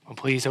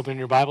Please open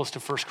your Bibles to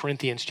 1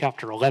 Corinthians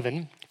chapter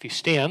 11. If you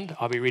stand,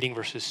 I'll be reading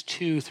verses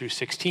 2 through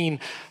 16.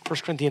 1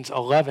 Corinthians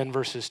 11,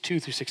 verses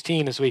 2 through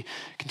 16, as we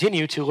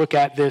continue to look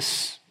at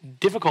this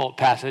difficult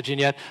passage,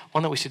 and yet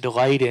one that we should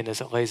delight in as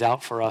it lays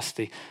out for us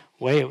the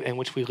way in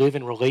which we live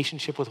in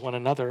relationship with one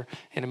another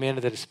in a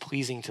manner that is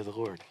pleasing to the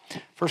Lord.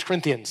 1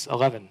 Corinthians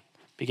 11,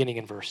 beginning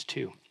in verse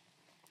 2.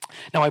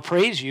 Now I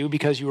praise you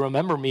because you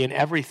remember me in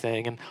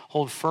everything and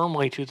hold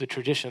firmly to the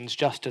traditions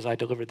just as I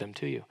delivered them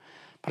to you.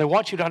 But I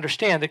want you to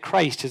understand that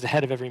Christ is the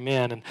head of every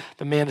man, and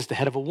the man is the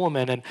head of a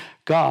woman, and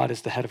God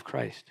is the head of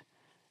Christ.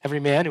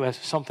 Every man who has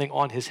something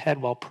on his head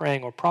while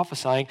praying or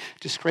prophesying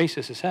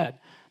disgraces his head.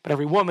 But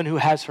every woman who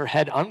has her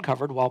head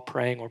uncovered while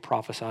praying or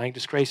prophesying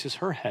disgraces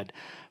her head,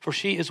 for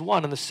she is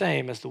one and the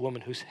same as the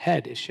woman whose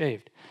head is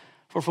shaved.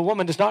 For if a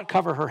woman does not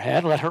cover her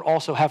head, let her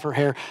also have her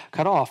hair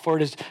cut off. For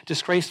it is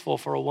disgraceful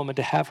for a woman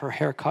to have her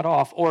hair cut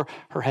off or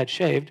her head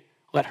shaved.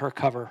 Let her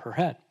cover her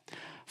head.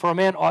 For a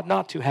man ought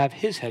not to have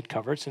his head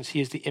covered, since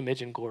he is the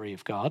image and glory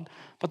of God,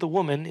 but the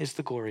woman is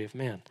the glory of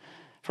man.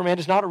 For man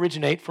does not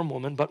originate from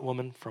woman, but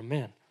woman from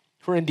man.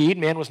 For indeed,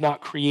 man was not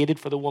created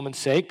for the woman's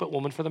sake, but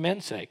woman for the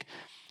man's sake.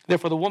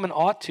 Therefore, the woman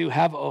ought to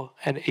have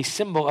a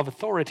symbol of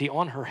authority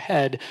on her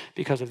head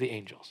because of the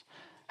angels.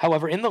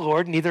 However, in the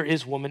Lord, neither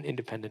is woman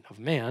independent of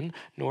man,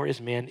 nor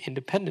is man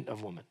independent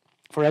of woman.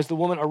 For as the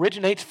woman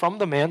originates from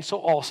the man, so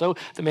also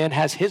the man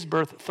has his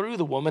birth through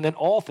the woman, and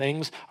all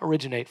things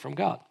originate from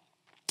God.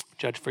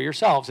 Judge for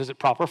yourselves. Is it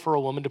proper for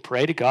a woman to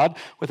pray to God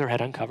with her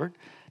head uncovered?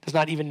 Does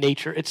not even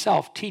nature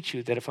itself teach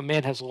you that if a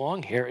man has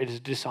long hair, it is a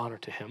dishonor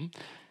to him?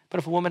 But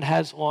if a woman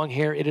has long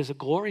hair, it is a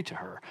glory to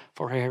her,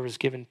 for her hair is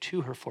given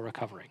to her for a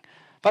covering.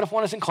 But if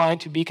one is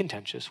inclined to be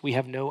contentious, we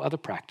have no other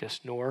practice,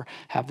 nor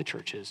have the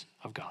churches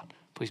of God.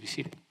 Please be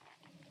seated.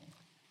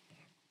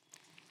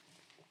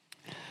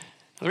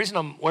 The reason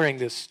I'm wearing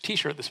this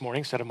t-shirt this morning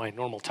instead of my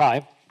normal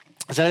tie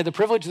is that I had the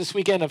privilege this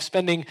weekend of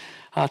spending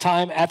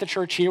time at the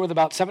church here with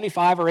about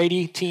 75 or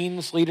 80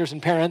 teens, leaders,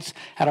 and parents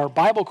at our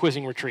Bible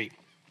quizzing retreat.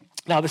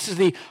 Now, this is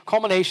the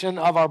culmination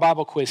of our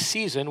Bible quiz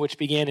season, which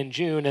began in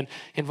June and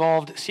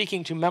involved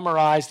seeking to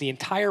memorize the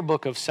entire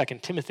book of 2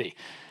 Timothy.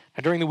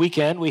 Now, during the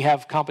weekend, we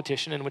have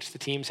competition in which the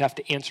teams have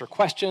to answer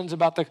questions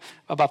about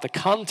the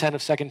content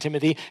of 2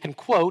 Timothy and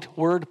quote,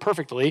 word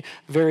perfectly,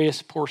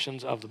 various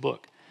portions of the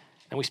book.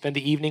 And we spend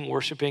the evening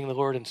worshiping the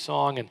Lord in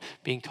song and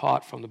being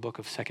taught from the book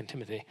of 2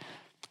 Timothy.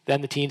 Then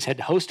the teens head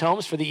to host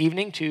homes for the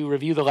evening to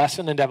review the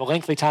lesson and have a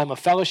lengthy time of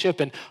fellowship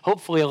and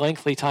hopefully a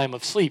lengthy time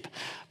of sleep.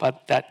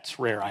 But that's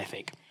rare, I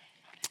think.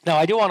 Now,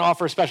 I do want to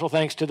offer special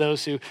thanks to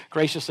those who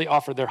graciously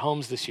offered their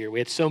homes this year. We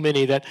had so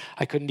many that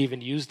I couldn't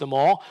even use them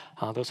all.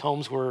 Those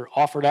homes were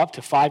offered up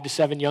to 5 to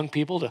 7 young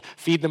people to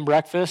feed them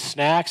breakfast,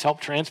 snacks,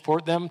 help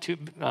transport them to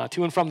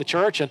and from the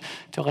church, and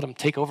to let them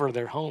take over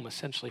their home,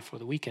 essentially, for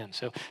the weekend.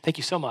 So thank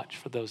you so much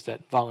for those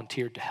that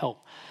volunteered to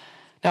help.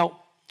 Now,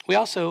 we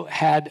also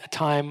had a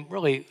time,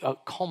 really a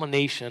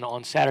culmination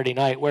on Saturday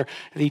night, where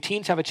the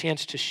teens have a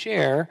chance to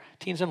share,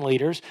 teens and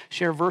leaders,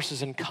 share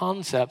verses and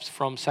concepts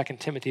from 2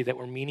 Timothy that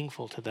were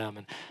meaningful to them.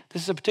 And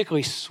this is a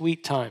particularly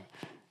sweet time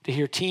to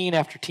hear teen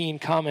after teen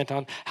comment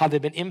on how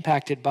they've been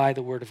impacted by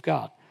the Word of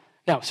God.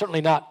 Now,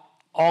 certainly not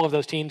all of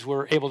those teens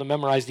were able to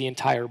memorize the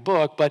entire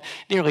book, but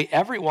nearly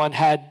everyone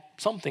had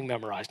something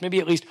memorized, maybe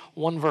at least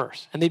one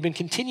verse. And they'd been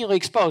continually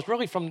exposed,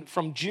 really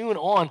from June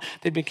on,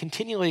 they'd been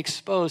continually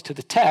exposed to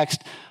the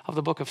text of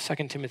the book of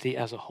 2 Timothy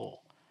as a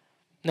whole.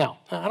 Now,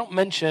 I don't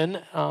mention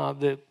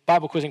the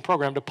Bible quizzing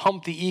program to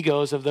pump the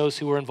egos of those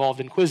who were involved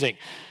in quizzing.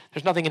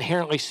 There's nothing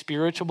inherently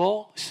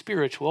spiritual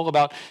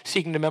about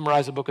seeking to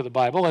memorize a book of the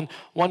Bible, and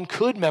one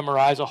could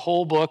memorize a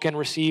whole book and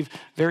receive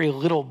very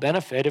little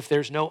benefit if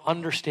there's no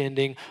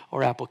understanding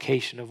or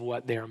application of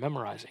what they are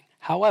memorizing.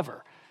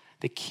 However,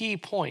 the key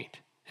point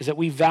is that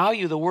we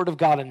value the Word of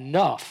God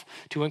enough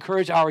to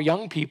encourage our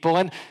young people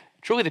and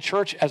truly the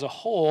church as a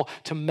whole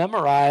to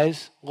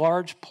memorize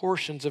large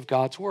portions of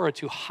God's Word,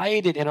 to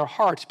hide it in our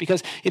hearts,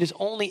 because it is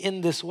only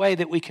in this way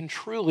that we can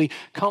truly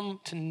come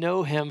to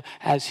know Him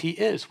as He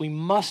is. We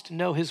must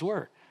know His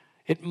Word.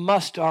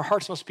 Our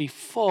hearts must be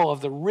full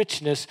of the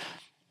richness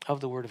of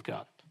the Word of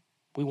God.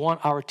 We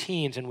want our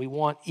teens and we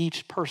want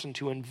each person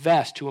to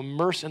invest, to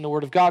immerse in the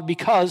Word of God,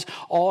 because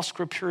all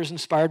Scripture is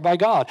inspired by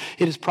God.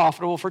 It is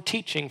profitable for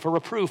teaching, for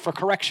reproof, for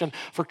correction,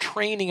 for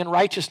training in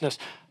righteousness,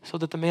 so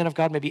that the man of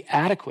God may be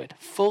adequate,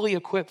 fully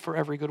equipped for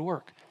every good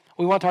work.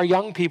 We want our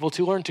young people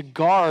to learn to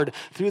guard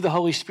through the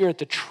Holy Spirit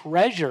the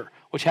treasure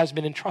which has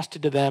been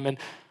entrusted to them, and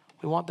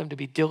we want them to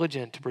be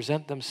diligent to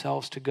present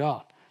themselves to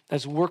God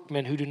as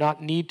workmen who do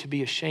not need to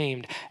be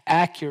ashamed,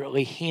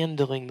 accurately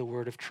handling the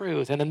word of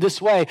truth. And in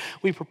this way,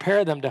 we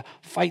prepare them to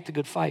fight the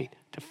good fight,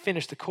 to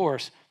finish the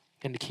course,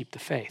 and to keep the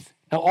faith.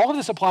 Now, all of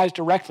this applies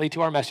directly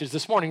to our message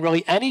this morning,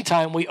 really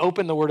anytime we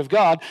open the Word of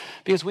God,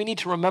 because we need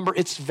to remember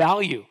its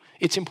value,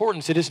 its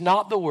importance. It is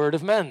not the word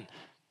of men.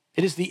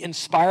 It is the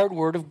inspired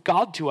Word of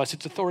God to us.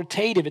 It's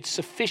authoritative. It's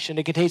sufficient.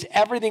 It contains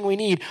everything we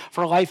need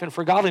for life and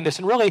for godliness.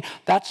 And really,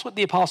 that's what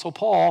the Apostle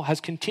Paul has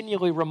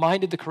continually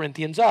reminded the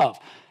Corinthians of.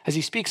 as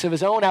he speaks of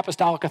his own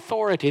apostolic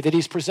authority, that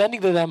he's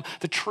presenting to them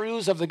the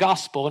truths of the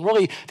gospel and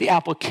really the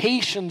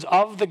applications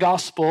of the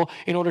gospel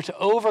in order to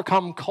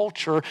overcome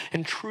culture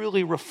and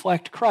truly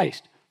reflect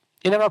Christ.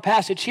 And in our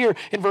passage here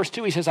in verse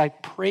 2, he says, I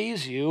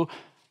praise you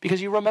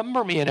because you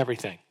remember me in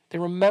everything. They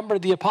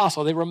remembered the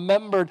apostle. They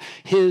remembered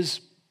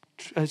his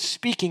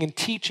speaking and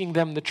teaching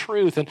them the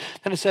truth. And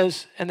then it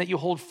says, and that you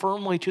hold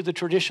firmly to the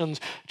traditions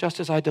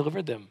just as I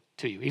delivered them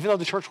to you. Even though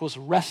the church was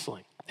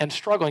wrestling and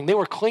struggling, they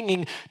were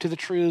clinging to the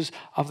truths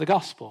of the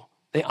gospel.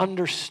 They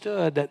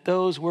understood that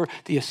those were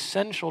the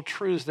essential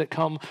truths that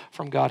come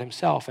from God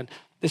himself. And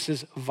this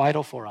is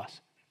vital for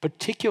us,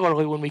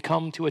 particularly when we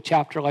come to a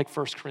chapter like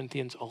 1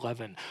 Corinthians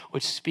 11,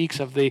 which speaks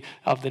of the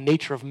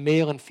nature of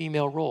male and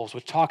female roles,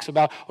 which talks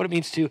about what it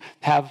means to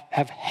have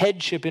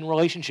headship in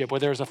relationship, where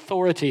there's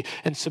authority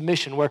and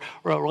submission, where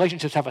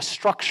relationships have a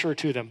structure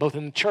to them, both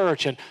in the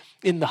church and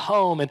in the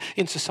home and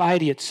in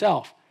society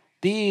itself.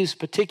 These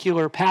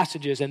particular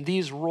passages and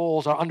these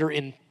roles are under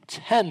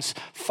intense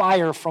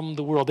fire from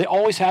the world. They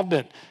always have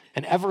been,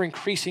 and ever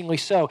increasingly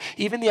so.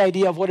 Even the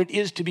idea of what it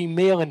is to be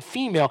male and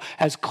female,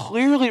 as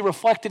clearly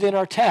reflected in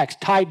our text,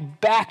 tied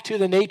back to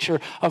the nature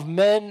of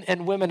men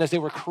and women as they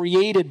were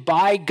created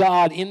by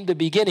God in the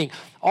beginning.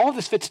 All of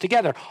this fits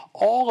together.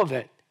 All of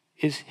it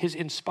is his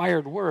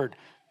inspired word.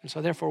 And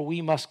so therefore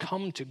we must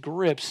come to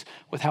grips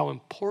with how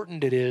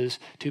important it is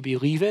to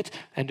believe it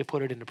and to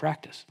put it into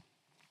practice.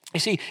 You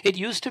see, it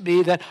used to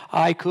be that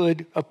I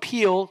could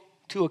appeal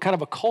to a kind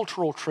of a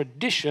cultural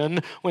tradition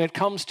when it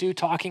comes to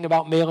talking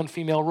about male and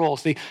female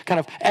roles, the kind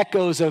of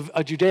echoes of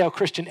a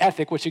Judeo-Christian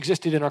ethic which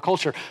existed in our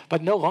culture,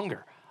 but no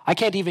longer. I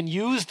can't even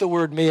use the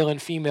word male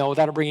and female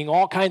without bringing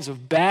all kinds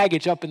of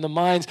baggage up in the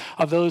minds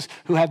of those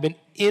who have been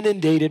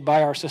inundated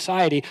by our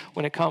society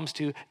when it comes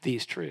to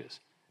these truths.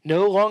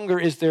 No longer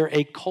is there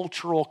a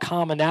cultural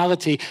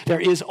commonality.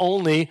 There is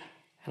only,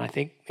 and I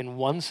think in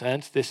one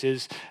sense this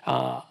is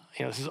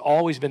this has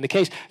always been the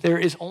case. There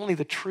is only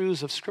the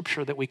truths of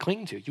Scripture that we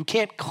cling to. You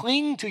can't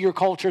cling to your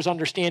culture's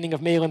understanding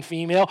of male and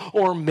female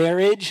or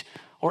marriage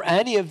or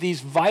any of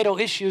these vital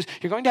issues.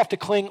 You're going to have to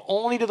cling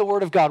only to the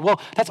Word of God.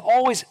 Well, that's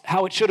always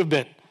how it should have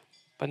been.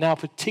 But now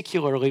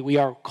particularly we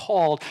are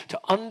called to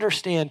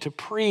understand, to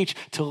preach,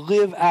 to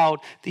live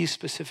out these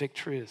specific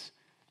truths.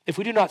 If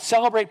we do not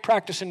celebrate,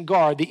 practice, and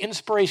guard the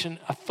inspiration,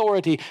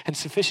 authority, and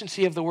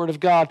sufficiency of the Word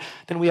of God,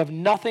 then we have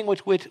nothing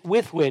with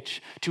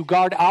which to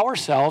guard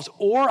ourselves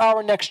or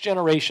our next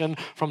generation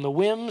from the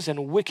whims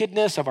and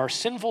wickedness of our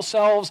sinful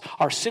selves,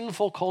 our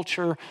sinful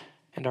culture,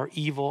 and our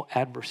evil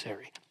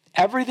adversary.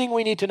 Everything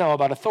we need to know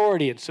about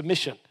authority and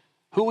submission,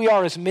 who we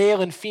are as male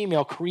and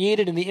female,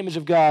 created in the image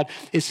of God,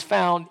 is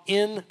found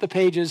in the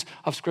pages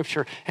of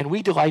Scripture, and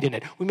we delight in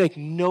it. We make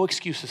no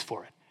excuses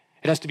for it.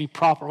 It has to be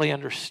properly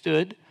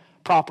understood,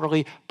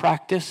 properly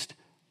practiced,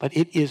 but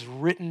it is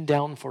written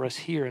down for us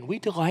here, and we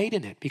delight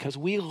in it because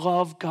we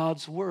love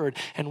God's word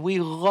and we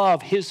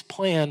love his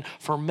plan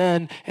for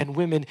men and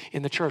women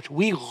in the church.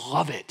 We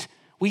love it.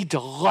 We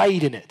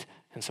delight in it.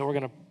 And so we're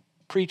going to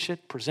preach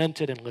it,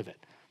 present it, and live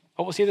it.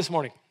 What we'll see this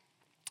morning,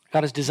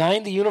 God has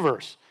designed the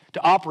universe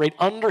to operate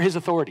under his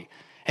authority,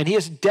 and he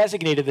has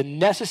designated the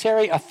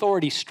necessary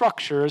authority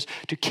structures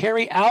to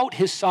carry out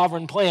his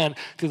sovereign plan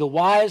through the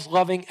wise,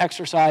 loving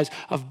exercise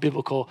of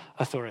biblical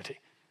authority.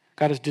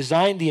 God has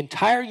designed the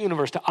entire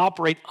universe to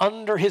operate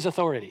under his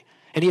authority,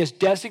 and he has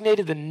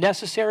designated the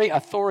necessary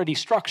authority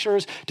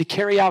structures to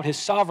carry out his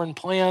sovereign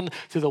plan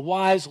through the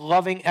wise,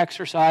 loving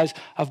exercise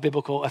of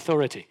biblical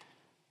authority.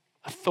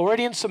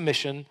 Authority and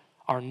submission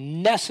are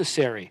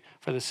necessary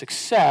for the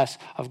success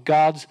of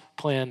God's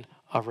plan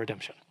of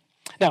redemption.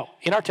 Now,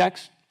 in our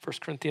text, 1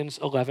 Corinthians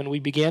 11,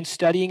 we began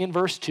studying in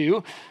verse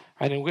 2.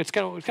 Right, and it's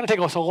going to take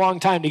us a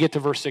long time to get to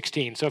verse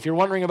 16. So if you're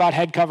wondering about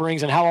head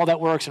coverings and how all that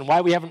works and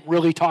why we haven't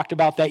really talked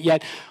about that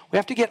yet, we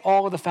have to get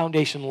all of the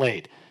foundation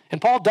laid. And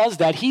Paul does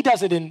that. He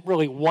does it in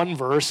really one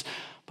verse.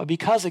 But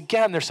because,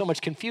 again, there's so much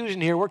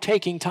confusion here, we're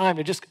taking time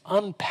to just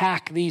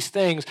unpack these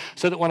things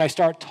so that when I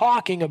start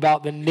talking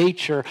about the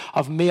nature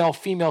of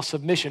male-female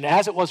submission,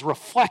 as it was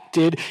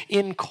reflected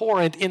in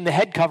Corinth in the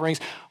head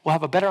coverings, we'll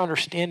have a better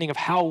understanding of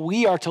how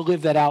we are to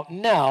live that out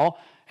now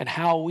and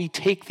how we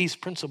take these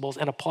principles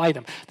and apply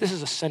them. This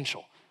is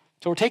essential.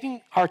 So we're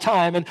taking our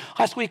time, and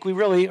last week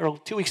or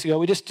 2 weeks ago,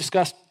 we just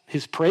discussed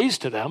his praise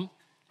to them,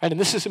 right?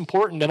 And this is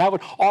important, and I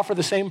would offer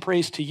the same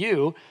praise to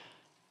you,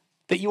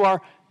 that you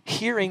are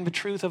hearing the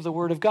truth of the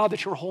Word of God,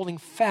 that you're holding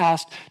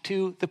fast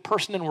to the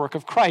person and work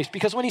of Christ.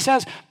 Because when he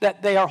says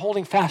that they are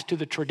holding fast to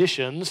the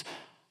traditions,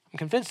 I'm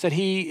convinced that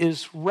he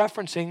is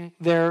referencing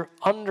their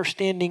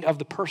understanding of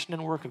the person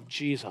and work of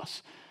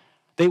Jesus.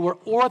 They were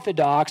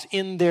orthodox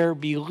in their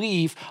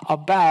belief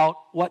about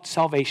what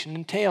salvation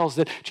entails,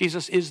 that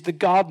Jesus is the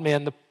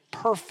God-man, the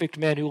perfect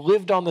man who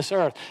lived on this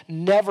earth,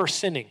 never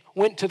sinning,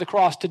 went to the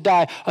cross to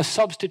die a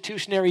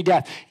substitutionary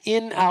death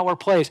in our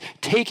place,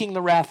 taking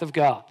the wrath of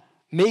God,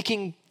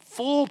 making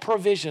full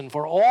provision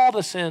for all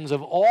the sins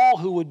of all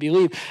who would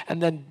believe,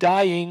 and then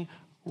dying,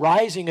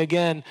 rising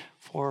again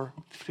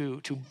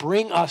to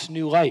bring us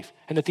new life.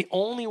 And that the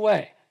only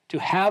way To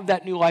have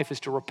that new life is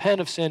to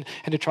repent of sin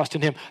and to trust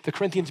in him. The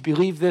Corinthians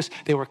believed this.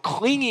 They were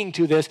clinging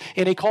to this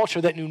in a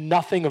culture that knew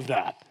nothing of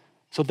that.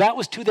 So that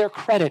was to their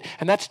credit,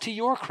 and that's to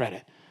your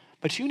credit.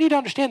 But you need to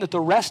understand that the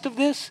rest of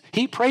this,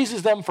 he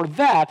praises them for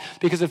that,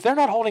 because if they're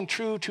not holding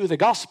true to the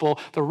gospel,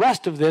 the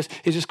rest of this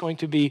is just going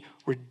to be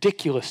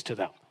ridiculous to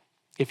them.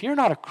 If you're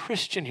not a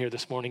Christian here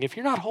this morning, if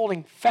you're not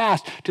holding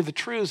fast to the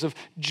truths of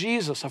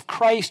Jesus, of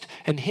Christ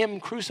and him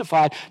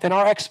crucified, then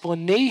our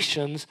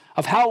explanations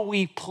of how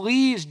we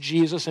please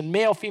Jesus in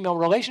male-female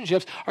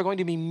relationships are going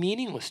to be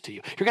meaningless to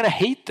you. You're going to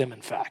hate them,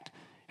 in fact.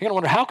 You're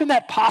going to wonder, how can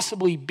that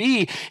possibly be?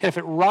 And if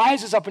it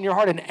rises up in your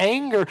heart in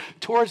anger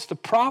towards the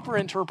proper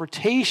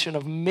interpretation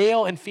of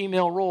male and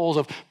female roles,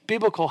 of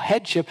biblical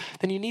headship,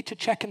 then you need to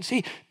check and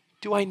see,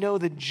 do I know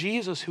the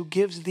Jesus who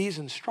gives these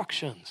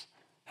instructions?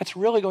 That's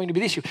really going to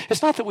be the issue.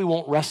 It's not that we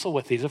won't wrestle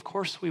with these. Of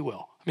course we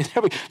will. I mean,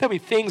 there'll be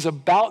things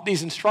about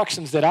these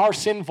instructions that our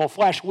sinful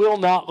flesh will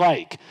not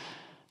like.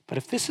 But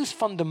if this is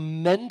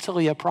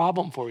fundamentally a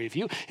problem for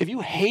you, if you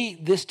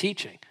hate this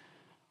teaching,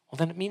 well,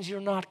 then it means you're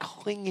not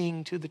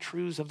clinging to the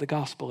truths of the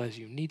gospel as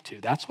you need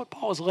to. That's what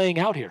Paul is laying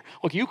out here.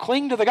 Look, you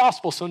cling to the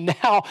gospel, so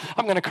now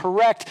I'm going to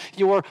correct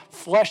your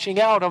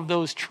fleshing out of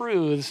those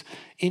truths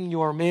in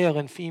your male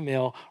and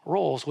female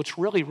roles, which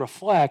really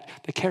reflect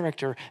the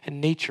character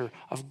and nature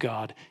of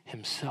God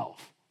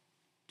himself.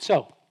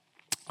 So,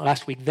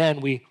 last week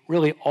then,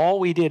 all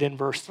we did in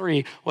verse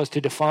 3 was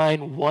to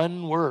define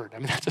one word. I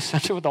mean, that's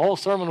essentially what the whole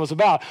sermon was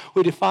about.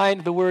 We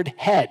defined the word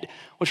head,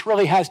 which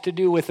really has to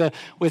do with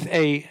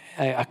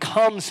a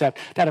concept,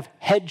 that of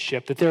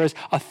headship, that there is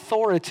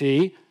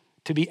authority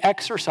to be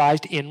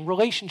exercised in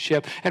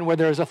relationship. And where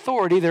there is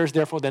authority, there's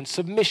therefore then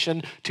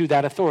submission to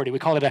that authority. We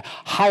call it a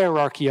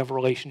hierarchy of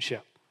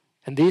relationship.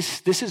 And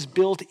this is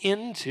built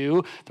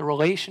into the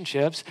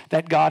relationships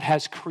that God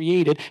has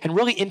created and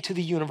really into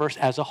the universe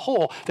as a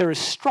whole. There is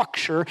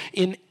structure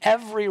in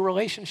every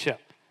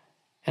relationship.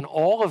 And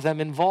all of them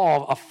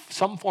involve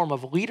some form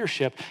of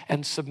leadership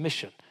and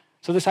submission.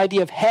 So this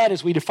idea of head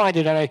as we defined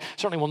it, and I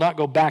certainly will not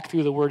go back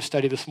through the word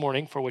study this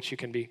morning, for which you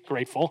can be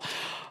grateful.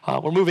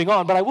 We're moving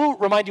on, but I will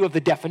remind you of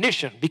the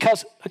definition,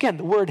 because, again,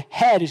 the word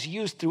head is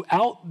used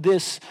throughout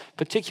this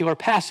particular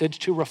passage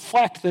to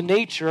reflect the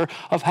nature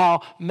of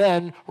how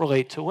men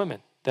relate to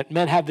women, that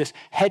men have this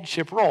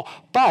headship role.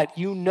 But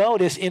you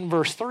notice in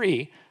verse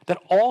 3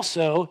 that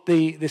also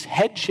this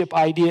headship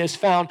idea is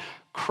found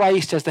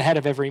Christ as the head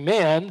of every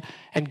man,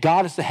 and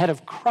God as the head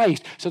of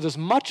Christ. So there's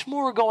much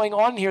more going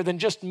on here than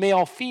just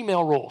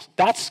male-female roles.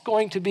 That's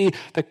going to be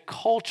the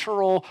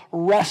cultural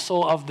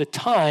wrestle of the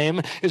time,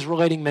 is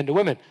relating men to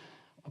women.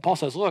 But Paul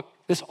says, look,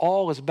 this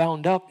all is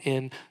bound up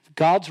in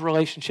God's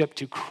relationship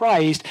to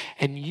Christ,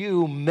 and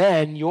you,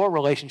 men, your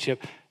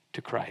relationship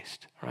to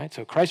Christ. All right?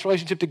 So Christ's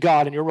relationship to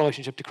God and your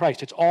relationship to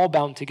Christ, it's all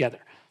bound together.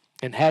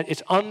 And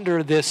it's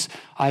under this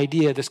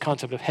idea, this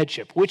concept of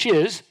headship, which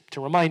is,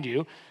 to remind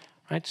you,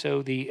 right?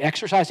 So the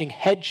exercising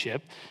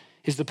headship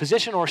is the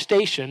position or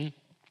station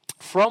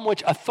from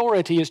which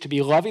authority is to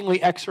be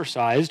lovingly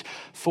exercised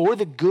for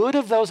the good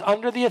of those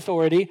under the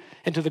authority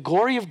and to the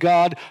glory of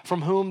God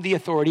from whom the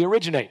authority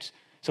originates.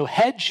 So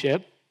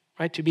headship,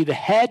 right, to be the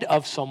head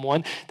of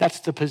someone, that's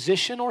the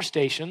position or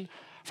station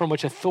from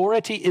which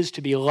authority is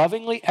to be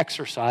lovingly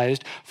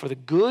exercised for the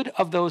good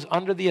of those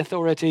under the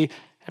authority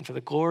and for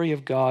the glory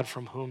of God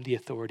from whom the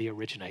authority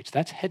originates.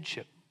 That's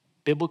headship,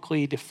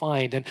 biblically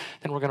defined, and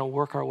then we're going to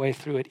work our way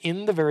through it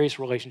in the various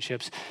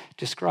relationships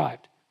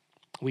described.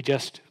 We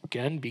just,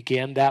 again,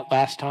 began that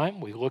last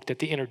time. We looked at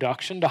the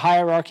introduction to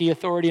hierarchy,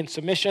 authority, and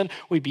submission.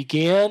 We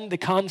began the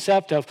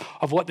concept of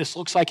what this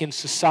looks like in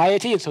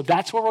society, and so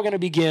that's where we're going to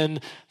begin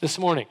this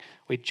morning.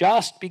 We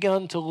just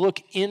begun to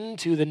look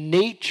into the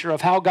nature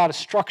of how God has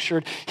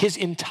structured his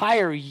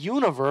entire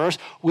universe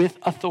with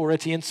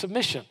authority and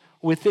submission,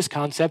 with this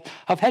concept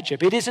of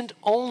headship. It isn't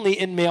only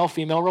in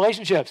male-female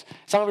relationships.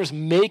 It's not just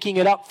making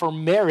it up for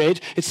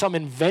marriage. It's some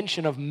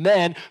invention of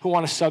men who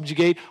want to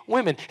subjugate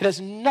women. It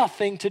has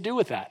nothing to do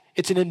with that.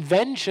 It's an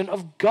invention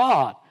of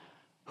God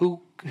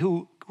who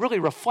really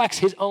reflects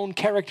his own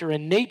character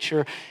and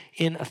nature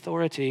in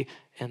authority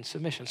and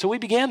submission. So we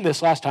began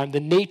this last time, the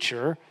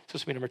nature, so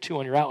this will be number 2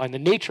 on your outline, the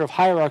nature of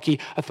hierarchy,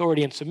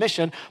 authority, and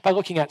submission by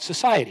looking at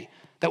society.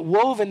 That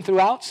woven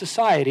throughout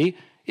society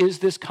is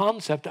this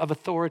concept of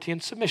authority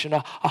and submission,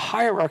 a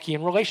hierarchy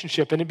in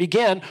relationship. And it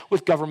began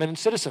with government and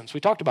citizens. We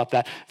talked about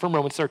that from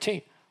Romans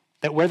 13.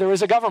 That where there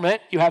is a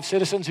government, you have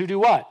citizens who do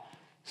what?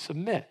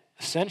 Submit.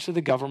 Essentially,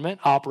 the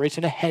government operates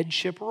in a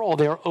headship role.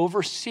 They are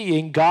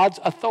overseeing God's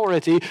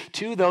authority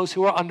to those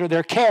who are under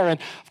their care. And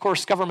of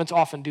course, governments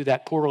often do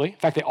that poorly. In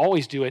fact, they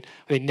always do it.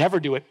 They never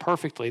do it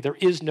perfectly. There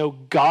is no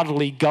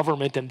godly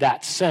government in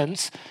that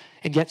sense.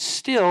 And yet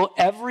still,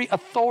 every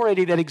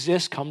authority that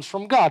exists comes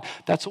from God.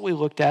 That's what we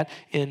looked at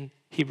in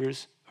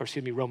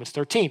Romans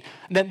 13.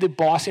 And then the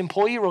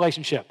boss-employee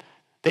relationship.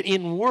 That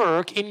in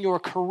work, in your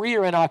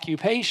career and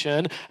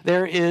occupation,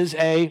 there is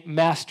a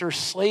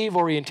master-slave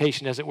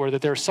orientation, as it were.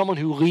 That there's someone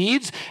who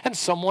leads and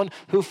someone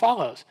who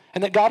follows.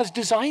 And that God has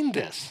designed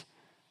this.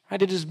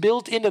 Right? It is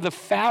built into the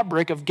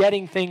fabric of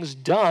getting things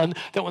done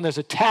that when there's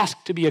a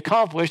task to be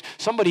accomplished,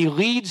 somebody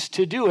leads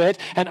to do it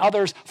and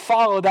others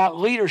follow that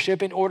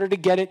leadership in order to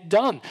get it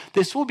done.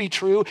 This will be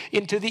true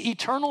into the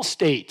eternal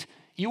state.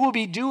 You will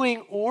be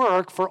doing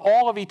work for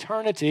all of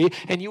eternity,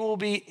 and you will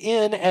be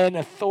in an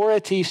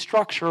authority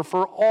structure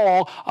for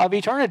all of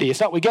eternity. It's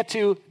not we get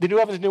to the new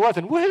heavens and new earth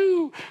and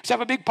woohoo, let's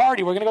have a big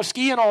party. We're going to go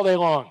skiing all day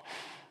long.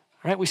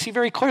 Right? We see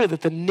very clearly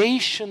that the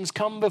nations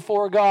come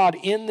before God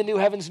in the new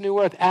heavens and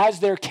new earth as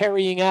they're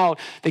carrying out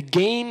the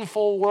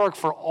gainful work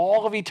for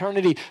all of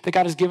eternity that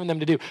God has given them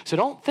to do. So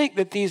don't think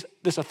that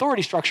this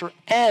authority structure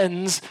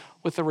ends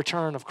with the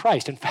return of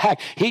Christ. In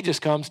fact, he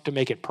just comes to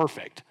make it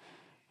perfect.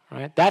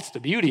 Right? That's the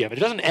beauty of it.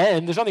 It doesn't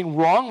end. There's nothing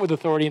wrong with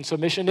authority and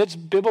submission. It's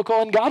biblical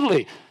and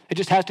godly. It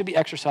just has to be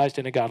exercised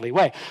in a godly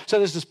way. So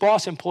there's this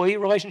boss-employee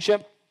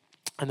relationship,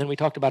 and then we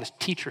talked about a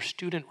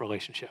teacher-student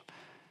relationship.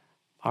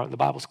 The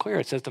Bible's clear.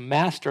 It says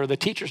the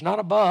teacher's not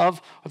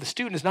above, or the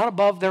student is not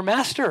above their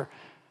master.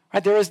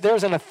 Right?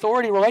 There's an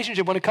authority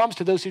relationship when it comes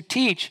to those who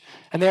teach,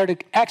 and they are to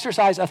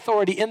exercise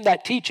authority in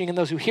that teaching, and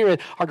those who hear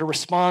it are to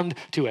respond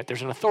to it.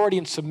 There's an authority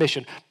and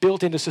submission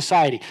built into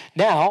society.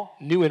 Now,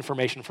 new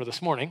information for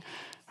this morning,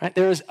 right?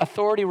 There is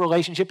authority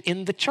relationship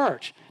in the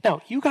church.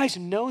 Now, you guys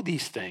know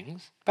these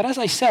things, but as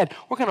I said,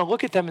 we're going to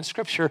look at them in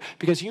Scripture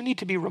because you need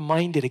to be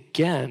reminded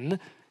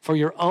again for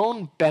your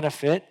own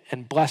benefit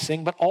and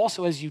blessing, but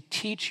also as you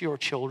teach your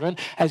children,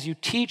 as you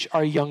teach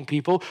our young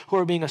people who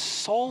are being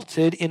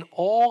assaulted in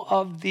all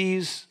of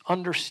these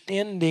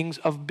understandings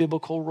of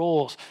biblical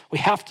roles. We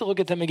have to look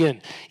at them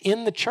again.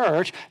 In the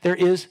church, there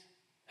is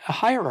a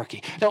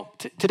hierarchy. Now,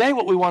 today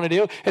what we want to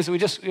do is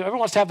everyone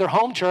wants to have their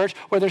home church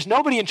where there's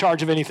nobody in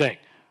charge of anything,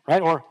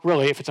 right? Or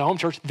really, if it's a home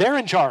church, they're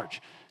in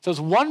charge. So there's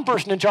one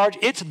person in charge,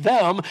 it's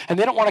them, and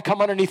they don't want to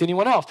come underneath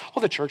anyone else.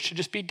 Well, the church should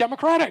just be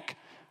democratic.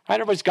 Right?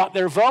 Everybody's got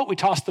their vote. We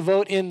toss the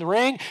vote in the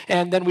ring,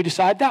 and then we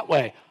decide that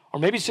way. Or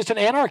maybe it's just an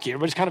anarchy.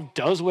 Everybody just kind of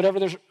does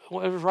whatever's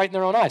right in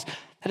their own eyes.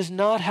 That is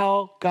not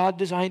how God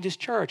designed his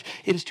church.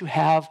 It is to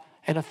have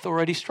an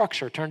authority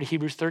structure. Turn to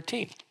Hebrews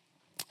 13.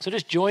 So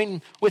just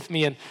join with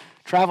me in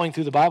traveling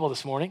through the Bible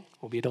this morning.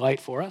 It will be a delight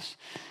for us.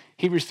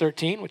 Hebrews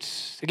 13,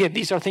 which, again,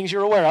 these are things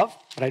you're aware of,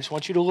 but I just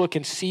want you to look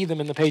and see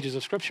them in the pages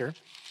of Scripture.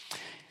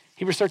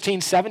 Hebrews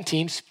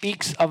 13:17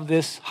 speaks of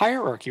this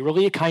hierarchy,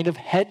 really a kind of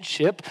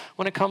headship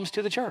when it comes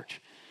to the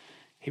church.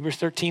 Hebrews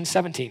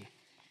 13:17,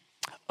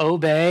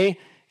 obey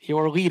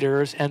your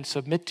leaders and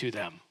submit to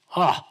them.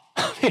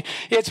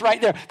 It's right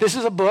there. This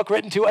is a book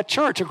written to a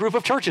church, a group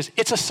of churches.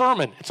 It's a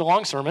sermon. It's a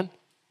long sermon.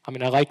 I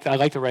mean, I like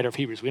the writer of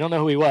Hebrews. We don't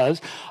know who he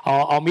was.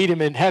 I'll meet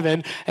him in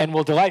heaven and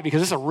we'll delight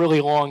because it's a really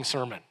long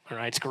sermon. All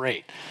right, it's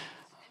great.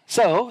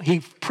 So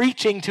he's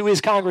preaching to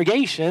his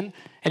congregation,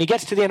 and he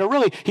gets to the end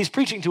of he's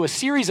preaching to a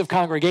series of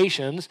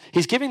congregations.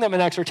 He's giving them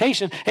an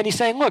exhortation, and he's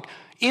saying, look,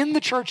 in the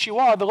church you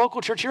are, the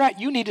local church you're at,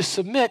 you need to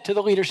submit to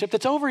the leadership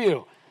that's over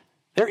you.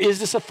 There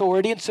is this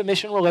authority and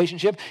submission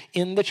relationship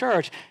in the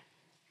church.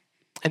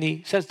 And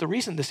he says the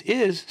reason this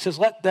says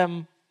let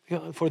them,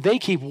 for they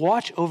keep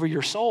watch over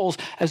your souls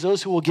as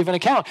those who will give an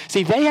account.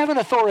 See, they have an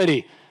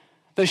authority.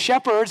 The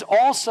shepherds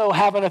also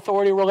have an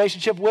authority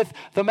relationship with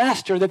the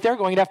master that they're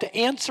going to have to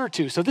answer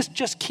to. So this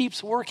just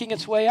keeps working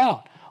its way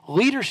out.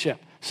 Leadership,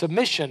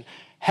 submission,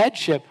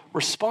 headship,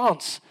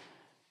 response.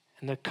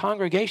 And the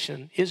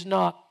congregation is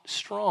not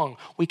strong.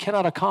 We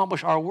cannot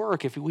accomplish our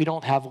work if we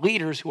don't have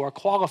leaders who are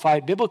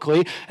qualified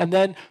biblically and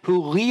then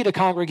who lead a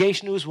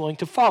congregation who is willing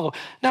to follow.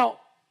 Now,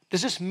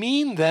 does this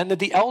mean then that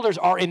the elders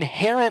are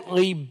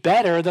inherently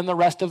better than the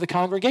rest of the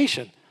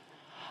congregation?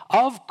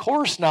 Of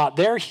course not.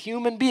 They're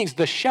human beings.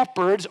 The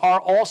shepherds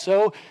are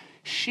also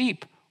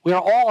sheep. We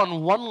are all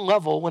on one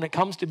level when it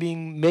comes to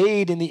being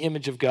made in the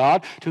image of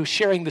God, to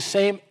sharing the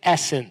same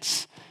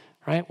essence,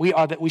 right?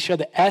 We share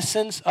the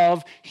essence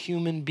of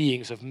human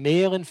beings, of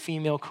male and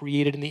female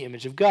created in the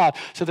image of God.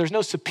 So there's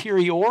no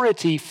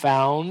superiority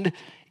found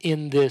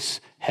in this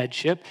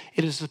headship.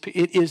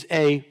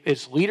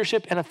 It's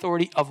leadership and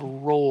authority of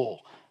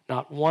role,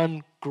 not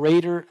one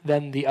greater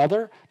than the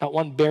other, not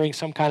one bearing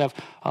some kind of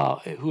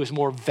who is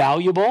more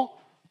valuable.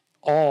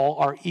 All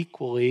are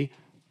equally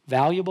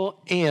valuable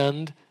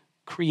and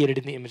created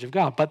in the image of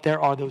God. But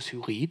there are those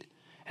who lead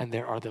and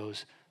there are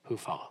those who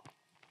follow.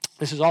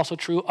 This is also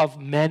true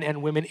of men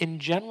and women in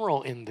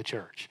general in the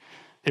church.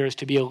 There is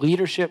to be a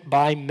leadership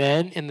by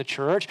men in the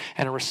church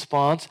and a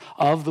response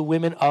of the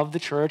women of the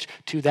church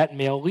to that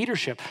male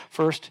leadership.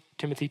 1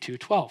 Timothy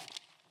 2:12.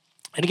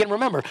 And again,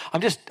 remember,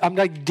 I'm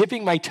like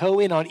dipping my toe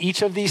in on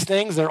each of these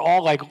things. They're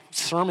all like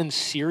sermon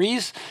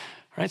series,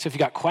 right? So if you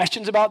got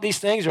questions about these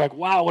things, you're like,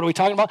 wow, what are we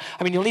talking about?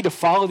 I mean, you'll need to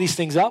follow these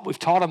things up. We've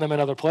taught on them in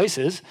other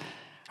places.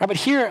 Right, but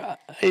here,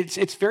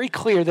 it's very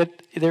clear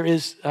that there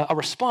is a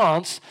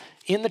response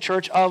in the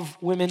church of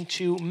women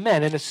to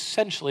men, and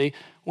essentially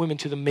women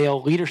to the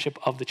male leadership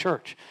of the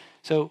church.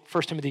 So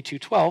 1 Timothy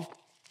 2:12,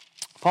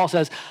 Paul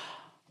says,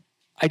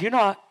 I do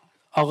not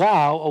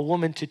allow a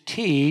woman to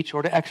teach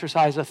or to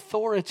exercise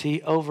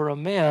authority over a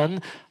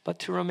man, but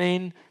to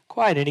remain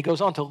quiet. And he goes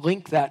on to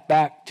link that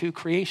back to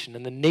creation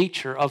and the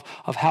nature of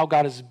how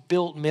God has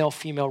built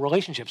male-female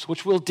relationships,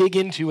 which we'll dig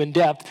into in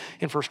depth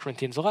in 1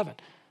 Corinthians 11.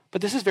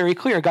 But this is very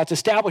clear. God's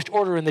established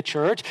order in the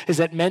church is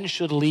that men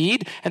should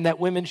lead and that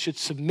women should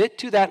submit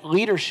to that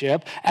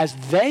leadership as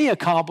they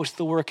accomplish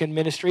the work and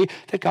ministry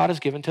that God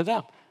has given to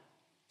them.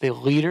 The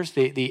leaders,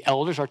 the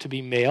elders are to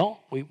be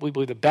male. We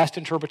believe the best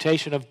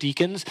interpretation of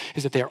deacons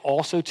is that they are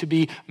also to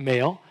be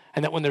male,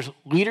 and that when there's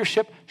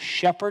leadership,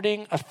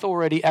 shepherding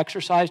authority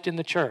exercised in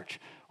the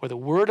church, where the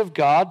word of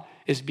God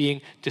is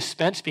being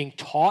dispensed, being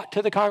taught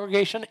to the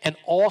congregation, and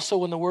also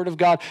when the word of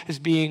God is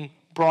being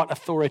brought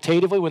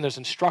authoritatively, when there's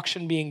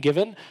instruction being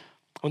given,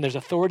 when there's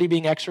authority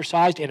being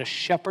exercised in a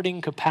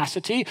shepherding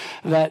capacity,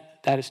 that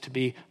is to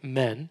be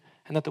men,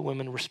 and that the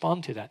women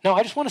respond to that. Now,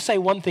 I just want to say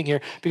one thing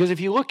here, because if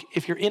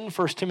you're in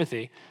 1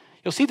 Timothy,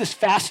 you'll see this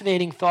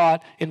fascinating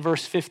thought in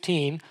verse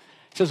 15.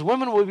 It says,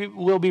 women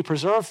will be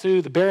preserved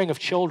through the bearing of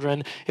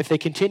children if they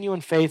continue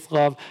in faith,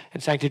 love,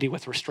 and sanctity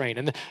with restraint.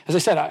 And as I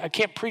said, I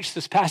can't preach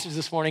this passage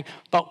this morning,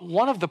 but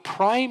one of the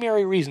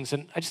primary reasons,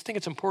 and I just think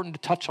it's important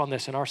to touch on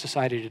this in our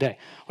society today,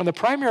 one of the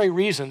primary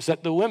reasons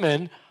that the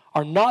women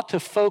are not to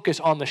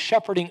focus on the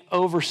shepherding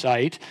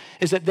oversight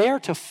is that they are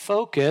to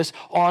focus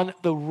on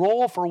the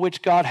role for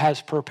which God has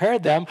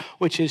prepared them,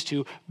 which is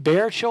to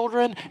bear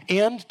children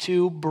and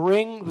to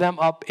bring them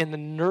up in the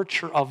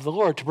nurture of the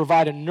Lord, to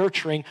provide a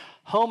nurturing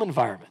home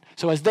environment.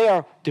 So as they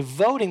are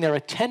devoting their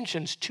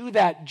attentions to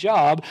that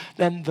job,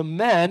 then the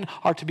men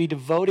are to be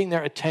devoting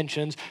their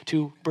attentions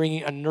to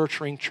bringing a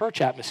nurturing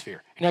church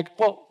atmosphere. And you're like,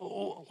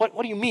 well,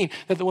 what do you mean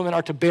that the women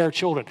are to bear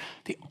children?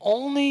 The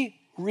only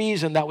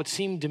reason that would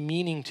seem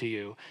demeaning to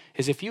you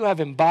is if you have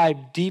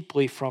imbibed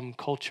deeply from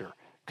culture.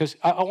 Because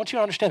I want you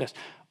to understand this.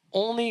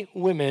 Only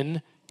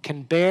women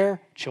can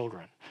bear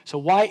children. So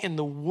why in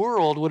the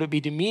world would it be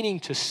demeaning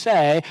to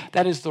say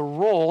that is the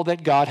role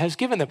that God has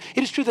given them?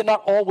 It is true that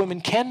not all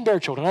women can bear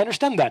children. I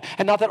understand that.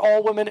 And not that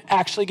all women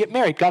actually get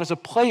married. God has a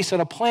place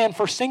and a plan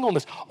for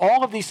singleness.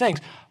 All of these things.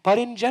 But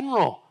in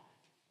general,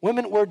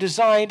 women were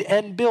designed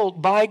and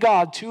built by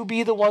God to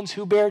be the ones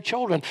who bear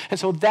children. And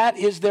so that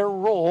is their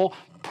role,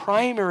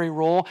 primary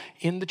role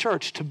in the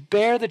church, to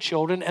bear the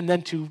children and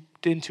then to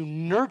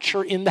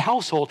nurture in the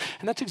household.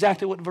 And that's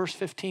exactly what verse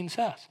 15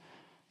 says.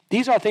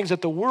 These are things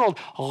that the world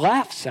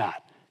laughs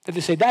at, that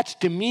they say that's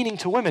demeaning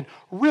to women.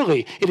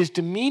 Really, it is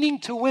demeaning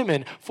to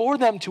women for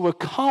them to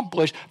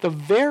accomplish the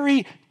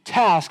very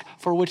task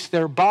for which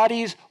their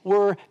bodies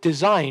were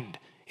designed.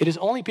 It is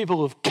only people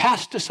who have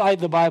cast aside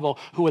the Bible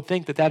who would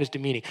think that that is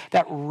demeaning.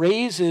 That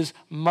raises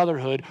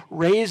motherhood,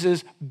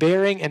 raises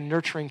bearing and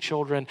nurturing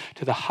children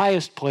to the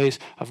highest place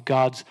of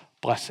God's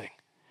blessing.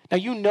 Now,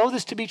 you know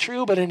this to be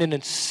true, but in an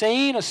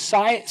insane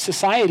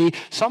society,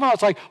 somehow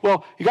it's like,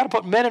 well, you got to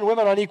put men and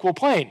women on equal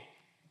plane.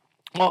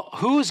 Well,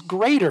 who's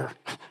greater?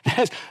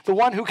 The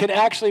one who can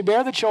actually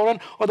bear the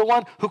children or the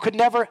one who could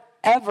never,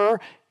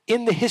 ever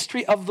in the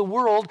history of the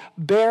world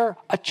bear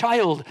a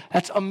child?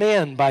 That's a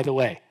man, by the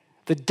way.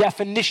 The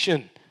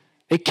definition.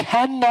 They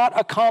cannot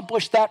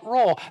accomplish that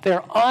role.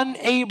 They're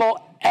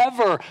unable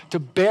ever to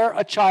bear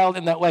a child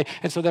in that way.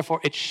 And so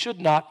therefore, it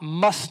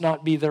must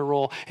not be their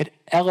role. It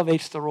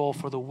elevates the role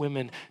for the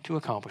women to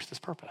accomplish this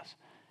purpose.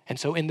 And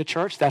so in the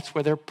church, that's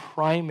where their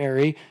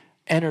primary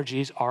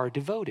energies are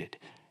devoted.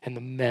 And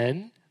the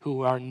men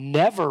who are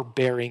never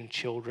bearing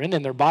children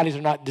and their bodies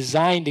are not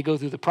designed to go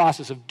through the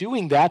process of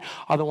doing that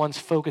are the ones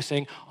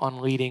focusing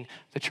on leading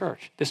the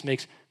church. This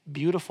makes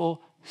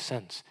beautiful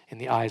sense in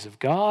the eyes of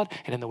God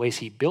and in the ways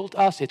he built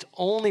us. It's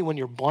only when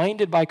you're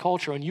blinded by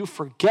culture and you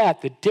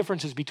forget the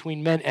differences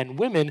between men and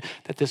women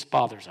that this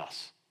bothers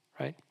us,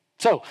 right?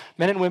 So,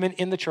 men and women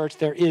in the church,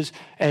 there is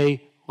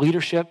a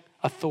leadership,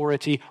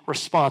 authority,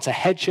 response, a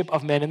headship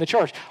of men in the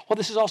church. Well,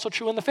 this is also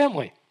true in the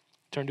family.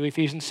 Turn to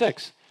Ephesians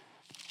 6.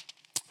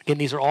 Again,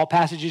 these are all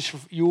passages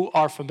you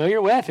are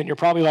familiar with, and you're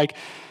probably like,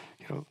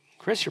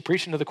 Chris, you're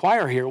preaching to the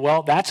choir here.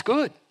 Well, that's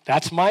good.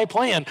 That's my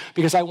plan,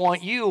 because I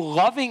want you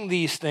loving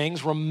these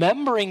things,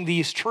 remembering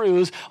these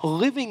truths,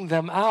 living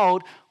them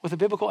out with a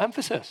biblical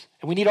emphasis.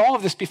 And we need all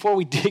of this before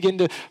we dig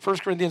into 1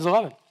 Corinthians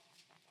 11.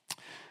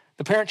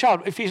 The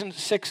parent-child, Ephesians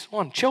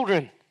 6:1.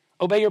 Children,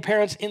 obey your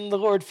parents in the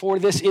Lord, for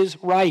this is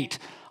right.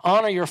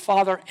 Honor your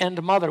father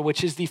and mother,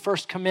 which is the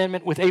first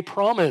commandment with a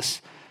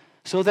promise,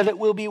 so that it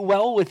will be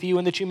well with you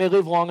and that you may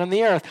live long on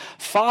the earth.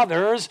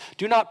 Fathers,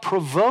 do not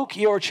provoke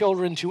your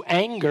children to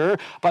anger,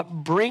 but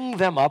bring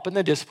them up in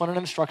the discipline and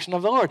instruction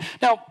of the Lord.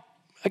 Now,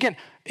 again,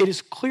 it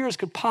is clear as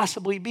could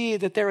possibly be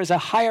that there is a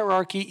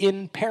hierarchy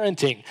in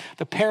parenting.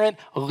 The parent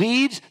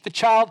leads, the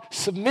child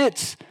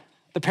submits.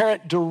 The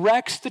parent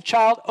directs, the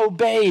child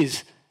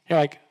obeys. You're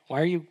like,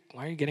 why are you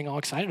getting all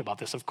excited about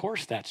this? Of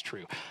course that's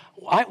true.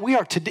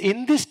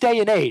 In this day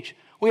and age,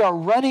 we are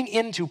running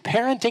into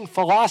parenting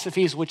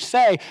philosophies which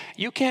say,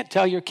 you can't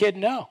tell your kid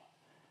no.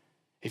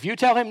 If you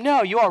tell him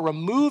no, you are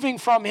removing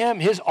from him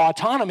his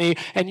autonomy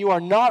and you are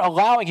not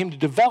allowing him to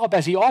develop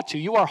as he ought to.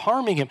 You are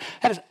harming him.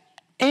 That is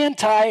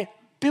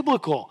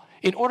anti-biblical.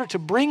 In order to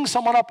bring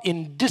someone up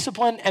in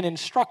discipline and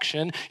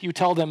instruction, you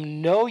tell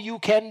them, no, you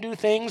can do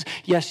things.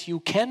 Yes, you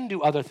can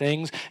do other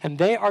things. And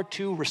they are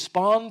to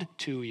respond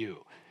to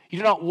you. You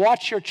do not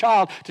watch your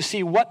child to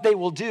see what they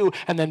will do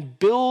and then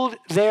build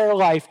their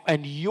life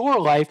and your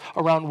life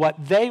around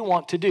what they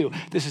want to do.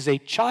 This is a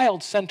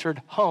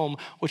child-centered home,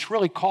 which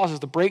really causes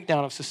the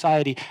breakdown of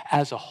society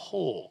as a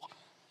whole.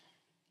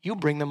 You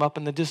bring them up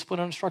in the discipline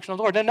and instruction of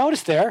the Lord. Now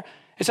notice there,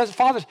 it says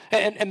fathers,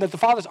 and that the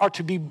fathers are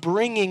to be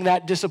bringing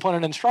that discipline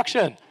and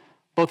instruction,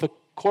 both the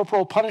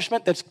corporal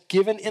punishment that's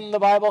given in the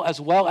Bible as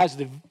well as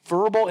the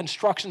verbal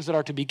instructions that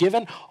are to be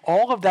given.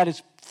 All of that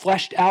is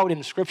fleshed out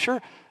in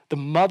Scripture. The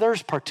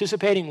mothers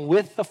participating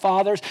with the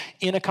fathers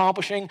in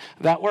accomplishing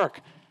that work.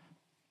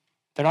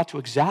 They're not to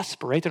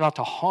exasperate, they're not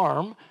to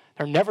harm.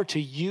 They're never to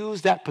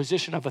use that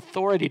position of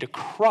authority to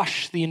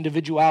crush the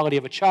individuality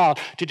of a child,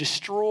 to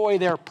destroy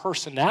their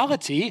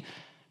personality.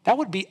 That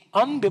would be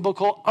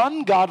unbiblical,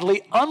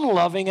 ungodly,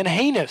 unloving, and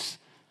heinous.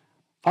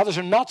 Fathers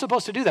are not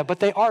supposed to do that, but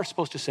they are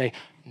supposed to say,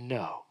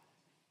 no,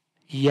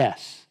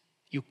 yes,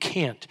 you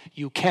can't,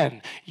 you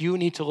can. You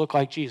need to look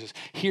like Jesus.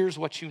 Here's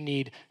what you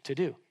need to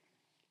do.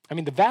 I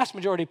mean, the vast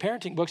majority of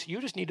parenting books,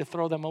 you just need to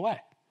throw them away.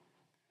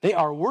 They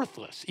are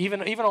worthless.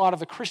 Even a lot of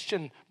the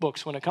Christian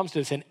books when it comes to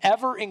this, and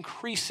ever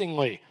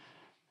increasingly,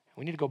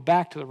 we need to go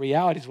back to the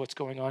realities of what's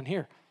going on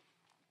here.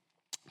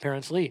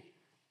 Parents lead,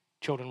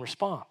 children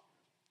respond.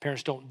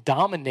 Parents don't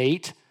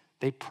dominate,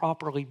 they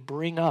properly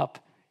bring up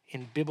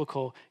in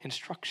biblical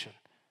instruction.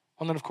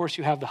 And then, of course,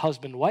 you have the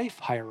husband-wife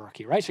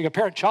hierarchy, right? So you got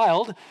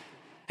parent-child.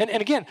 And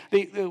again,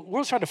 the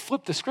world's trying to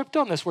flip the script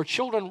on this where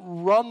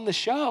children run the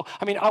show.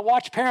 I mean, I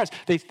watch parents,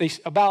 they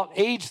about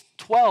age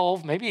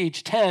 12, maybe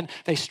age 10,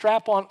 they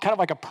strap on kind of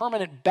like a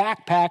permanent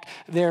backpack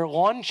their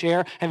lawn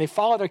chair and they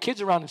follow their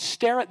kids around and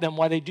stare at them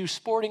while they do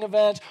sporting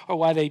events or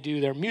while they do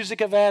their music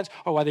events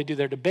or while they do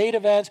their debate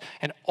events.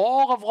 And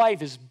all of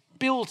life is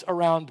built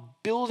around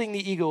building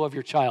the ego of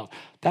your child.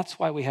 That's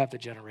why we have the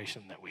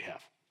generation that we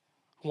have.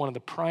 One of the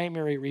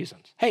primary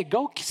reasons. Hey,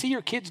 go see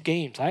your kids'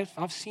 games.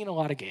 I've seen a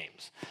lot of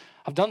games.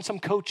 I've done some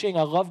coaching.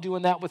 I love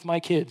doing that with my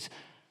kids.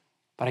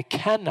 But I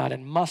cannot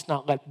and must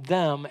not let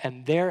them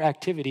and their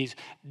activities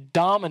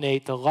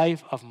dominate the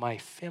life of my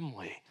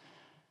family.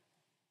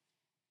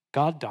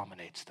 God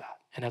dominates that.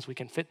 And as we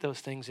can fit those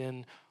things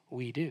in,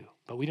 we do.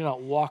 But we do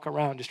not walk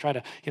around just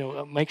trying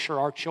to, make sure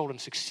our children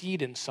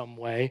succeed in some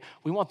way.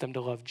 We want them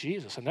to love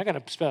Jesus. And they're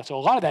going to spend, so a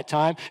lot of that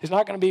time is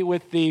not going to be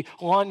with the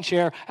lawn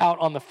chair out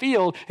on the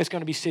field. It's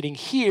going to be sitting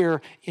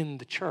here in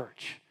the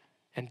church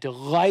and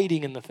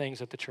delighting in the things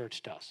that the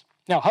church does.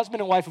 Now,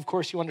 husband and wife, of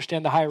course, you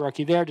understand the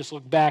hierarchy there. Just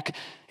look back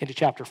into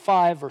chapter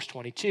 5, verse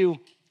 22.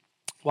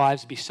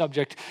 Wives, be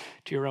subject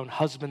to your own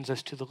husbands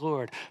as to the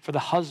Lord. For the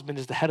husband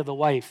is the head of the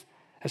wife,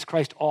 as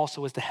Christ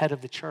also is the head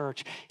of the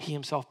church, he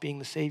himself being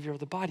the Savior of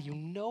the body. You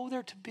know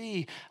there to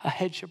be a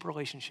headship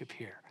relationship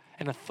here,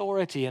 an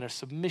authority and a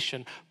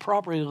submission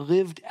properly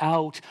lived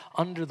out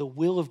under the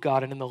will of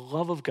God and in the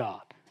love of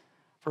God.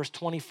 Verse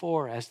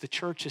 24, as the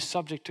church is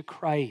subject to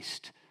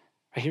Christ.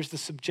 Right, here's the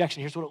subjection.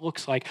 Here's what it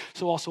looks like.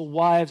 So also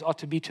wives ought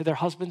to be to their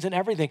husbands in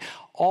everything.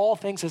 All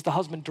things as the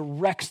husband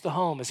directs the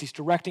home, as he's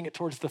directing it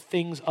towards the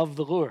things of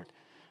the Lord.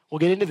 We'll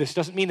get into this. It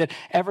doesn't mean that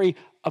every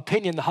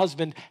opinion the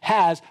husband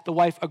has, the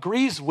wife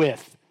agrees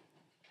with.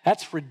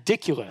 That's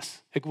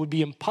ridiculous. It would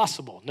be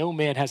impossible. No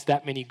man has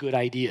that many good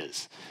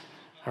ideas.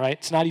 All right?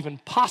 It's not even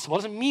possible.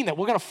 It doesn't mean that.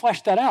 We're going to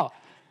flesh that out.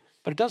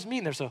 But it does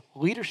mean there's a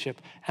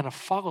leadership and a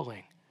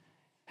following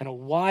and a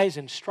wise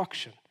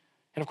instruction.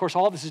 And of course,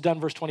 all this is done,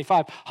 verse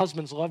 25.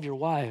 Husbands, love your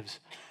wives,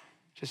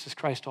 just as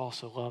Christ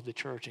also loved the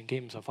church and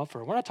gave himself up for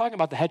her. We're not talking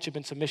about the headship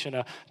and submission,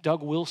 a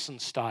Doug Wilson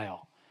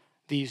style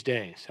these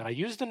days. And I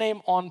use the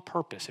name on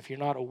purpose. If you're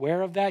not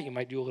aware of that, you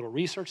might do a little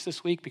research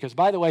this week. Because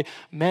by the way,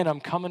 men, I'm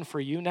coming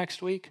for you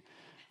next week.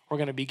 We're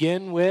going to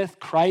begin with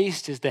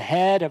Christ is the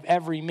head of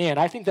every man.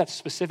 I think that's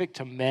specific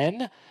to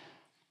men.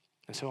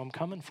 And so I'm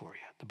coming for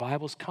you. The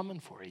Bible's coming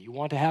for you. You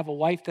want to have a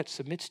wife that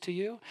submits to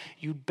you?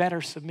 You'd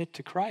better submit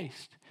to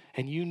Christ.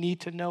 And you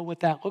need to know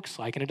what that looks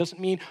like. And it doesn't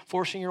mean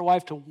forcing your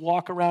wife to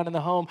walk around in the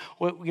home,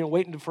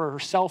 waiting for her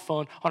cell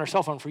phone,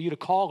 for you to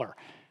call her.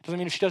 It doesn't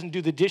mean if she doesn't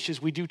do the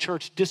dishes, we do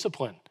church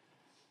discipline.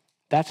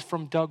 That's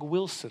from Doug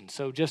Wilson.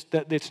 So just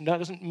that it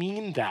doesn't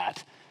mean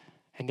that.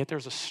 And yet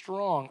there's a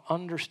strong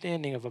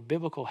understanding of a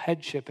biblical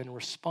headship and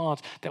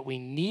response that we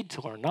need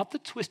to learn, not the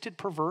twisted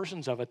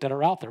perversions of it that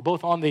are out there,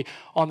 both on the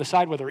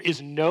side where there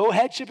is no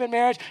headship in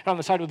marriage and on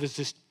the side where there's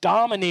this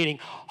dominating,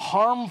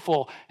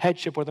 harmful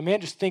headship where the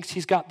man just thinks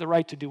he's got the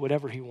right to do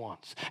whatever he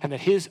wants and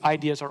that his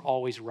ideas are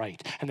always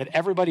right and that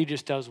everybody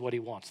just does what he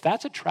wants.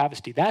 That's a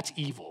travesty. That's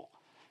evil.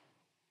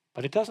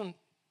 But it doesn't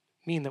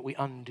mean that we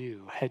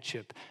undo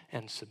headship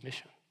and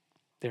submission.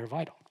 They're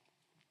vital.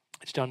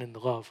 It's done in the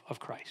love of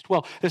Christ.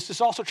 Well, this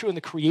is also true in the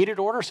created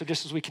order. So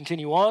just as we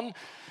continue on,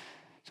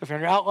 so if you're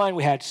on your outline,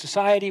 we had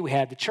society, we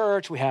had the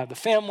church, we have the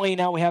family,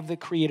 now we have the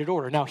created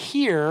order. Now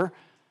here,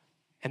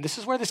 and this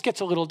is where this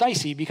gets a little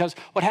dicey because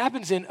what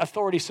happens in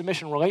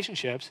authority-submission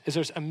relationships is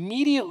there's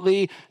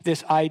immediately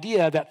this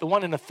idea that the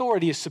one in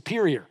authority is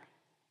superior.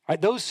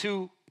 right? Those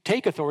who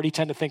take authority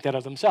tend to think that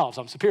of themselves.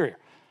 I'm superior.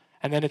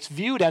 And then it's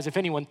viewed as if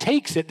anyone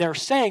takes it, they're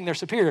saying they're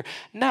superior.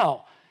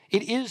 Now,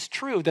 it is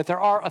true that there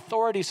are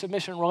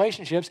authority-submission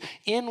relationships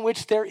in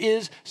which there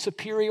is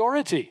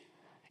superiority.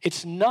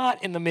 It's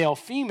not in the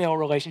male-female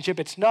relationship.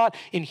 It's not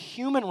in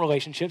human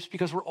relationships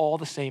because we're all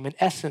the same in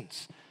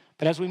essence.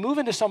 But as we move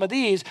into some of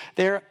these,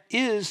 there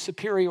is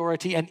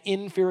superiority and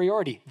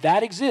inferiority.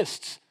 That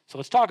exists. So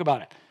let's talk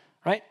about it,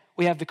 right?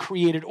 We have the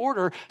created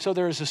order, so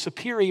there is a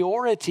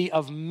superiority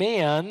of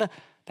man,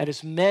 that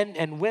is men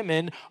and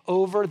women,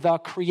 over the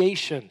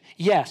creation.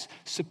 Yes,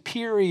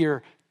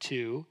 superior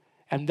to,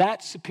 and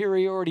that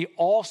superiority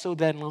also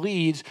then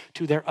leads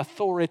to their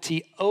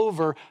authority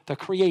over the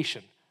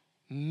creation.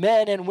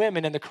 Men and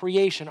women in the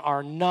creation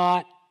are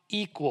not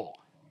equal.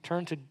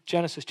 Turn to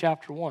Genesis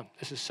chapter 1.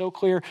 This is so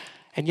clear,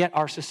 and yet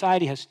our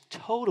society has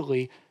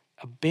totally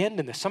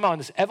abandoned this. Somehow in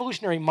this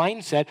evolutionary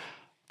mindset,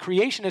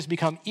 creation has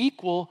become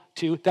equal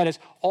to, that is,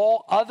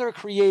 all other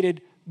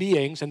created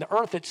beings, and the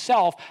earth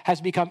itself has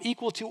become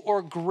equal to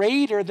or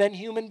greater than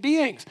human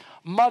beings.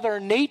 Mother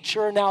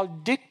Nature now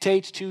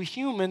dictates to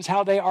humans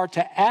how they are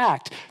to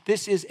act.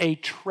 This is a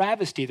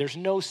travesty. There's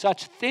no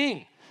such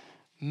thing.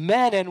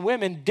 Men and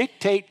women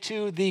dictate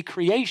to the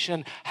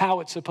creation how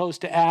it's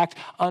supposed to act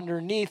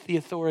underneath the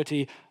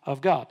authority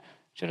of God.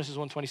 Genesis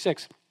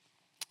 1:26.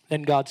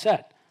 Then God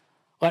said,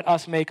 "Let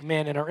us make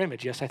man in our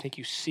image." Yes, I think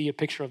you see a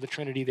picture of the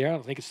Trinity there. I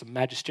don't think it's the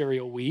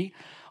magisterial we.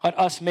 "Let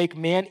us make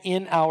man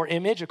in our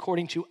image,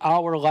 according to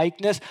our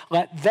likeness.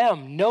 Let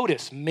them,"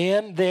 notice,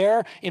 man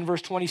there in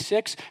verse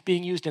 26,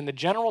 being used in the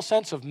general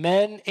sense of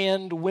men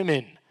and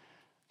women.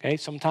 Okay,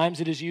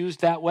 sometimes it is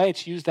used that way.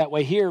 It's used that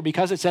way here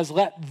because it says,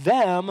 "Let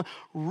them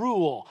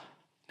rule."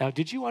 Now,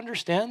 did you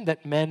understand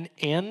that men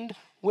and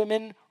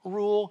women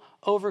rule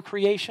over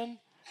creation?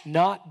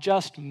 Not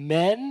just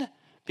men,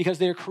 because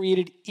they are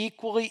created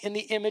equally in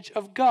the image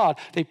of God.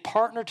 They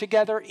partner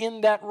together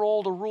in that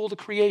role to rule the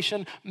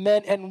creation,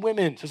 men and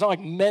women. So it's not like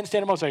men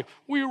stand up and say,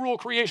 "We rule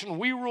creation,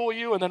 we rule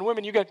you," and then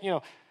women, you get,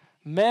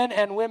 men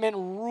and women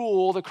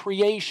rule the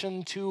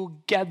creation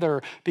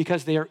together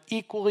because they are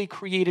equally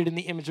created in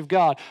the image of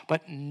God.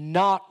 But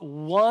not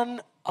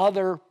one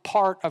other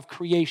part of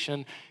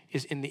creation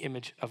is in the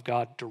image of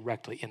God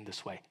directly in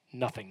this way.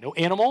 Nothing. No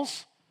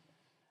animals,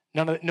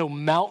 no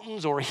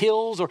mountains or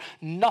hills or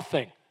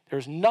nothing.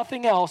 There's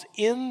nothing else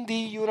in the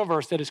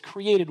universe that is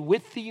created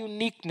with the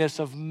uniqueness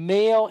of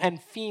male and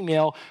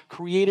female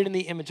created in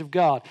the image of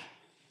God.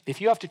 If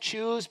you have to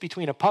choose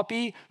between a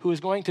puppy who is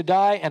going to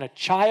die and a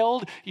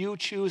child, you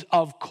choose,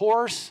 of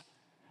course,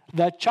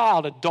 the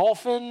child. A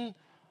dolphin,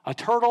 a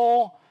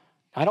turtle.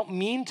 I don't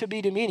mean to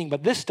be demeaning,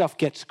 but this stuff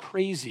gets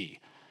crazy.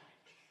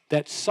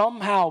 That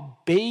somehow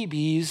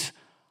babies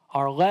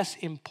are less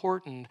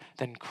important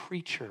than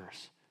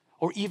creatures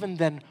or even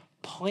than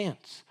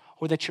plants,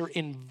 or that your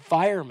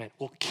environment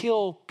will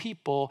kill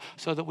people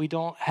so that we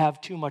don't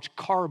have too much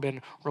carbon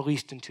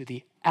released into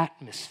the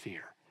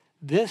atmosphere.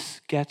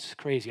 This gets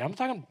crazy. I'm not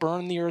talking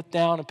burn the earth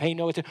down and pay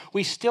no attention.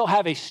 We still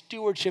have a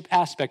stewardship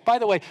aspect. By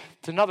the way,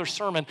 it's another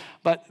sermon,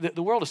 but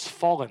the world is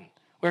fallen.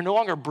 We're no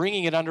longer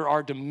bringing it under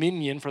our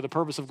dominion for the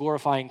purpose of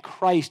glorifying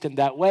Christ in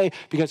that way,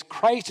 because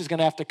Christ is going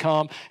to have to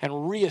come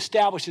and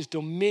reestablish his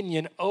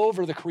dominion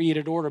over the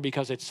created order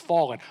because it's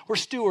fallen. We're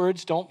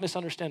stewards, don't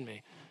misunderstand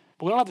me.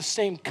 But we don't have the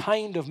same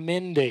kind of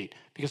mandate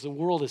because the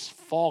world is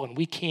fallen.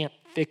 We can't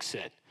fix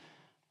it.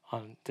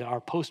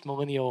 Our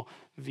postmillennial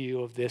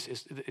view of this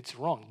it's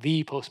wrong.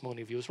 The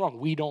postmillennial view is wrong.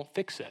 We don't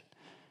fix it.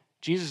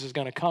 Jesus is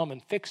going to come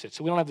and fix it.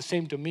 So we don't have the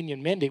same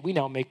dominion mandate. We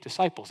now make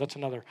disciples. That's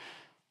another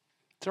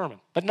sermon.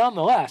 But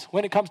nonetheless,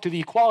 when it comes to the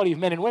equality of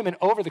men and women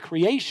over the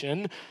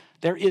creation,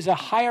 there is a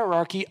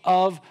hierarchy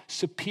of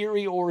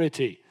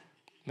superiority.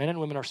 Men and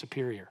women are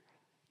superior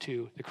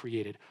to the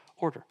created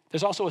order.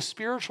 There's also a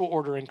spiritual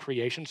order in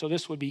creation. So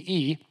this would be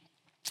E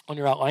on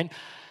your outline,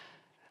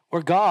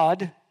 where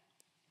God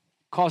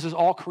causes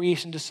all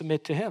creation to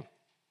submit to him.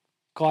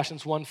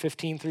 Colossians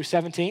 1:15 through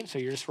 17. So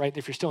you're just right,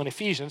 if you're still in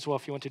Ephesians, well,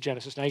 if you went to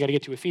Genesis, now you got to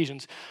get to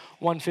Ephesians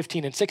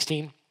 1:15 and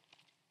 16.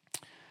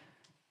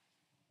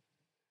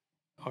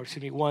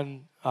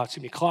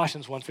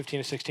 Colossians 1:15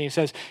 and 16. It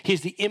says,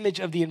 "He's the image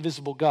of the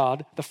invisible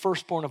God, the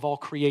firstborn of all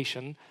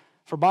creation.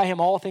 For by him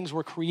all things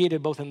were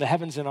created, both in the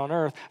heavens and on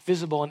earth,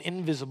 visible and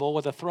invisible,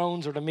 whether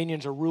thrones or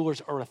dominions or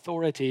rulers or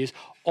authorities.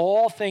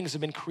 All things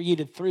have been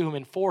created through him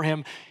and for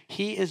him.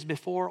 He is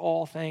before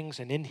all things,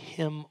 and in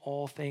him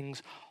all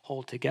things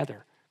hold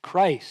together."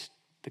 Christ,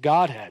 the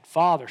Godhead,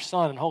 Father,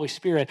 Son, and Holy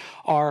Spirit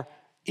are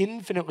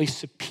infinitely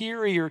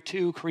superior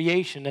to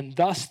creation, and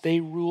thus they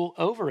rule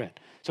over it.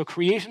 So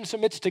creation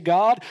submits to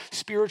God,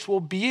 spiritual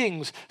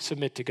beings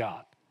submit to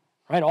God.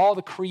 right? All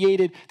the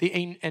created,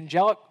 the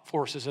angelic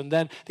forces, and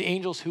then the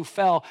angels who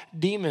fell,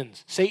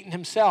 demons, Satan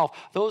himself,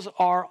 those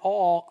are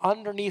all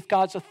underneath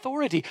God's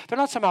authority. They're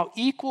not somehow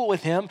equal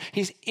with him.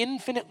 He's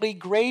infinitely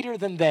greater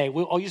than they.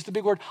 I'll use the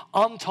big word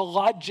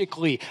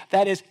ontologically.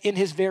 That is, in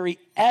his very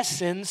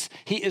essence,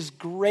 he is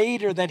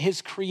greater than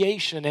his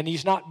creation, and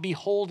he's not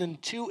beholden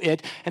to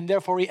it, and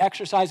therefore he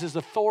exercises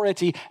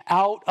authority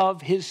out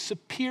of his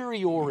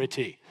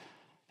superiority.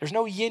 There's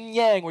no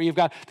yin-yang where you've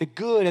got the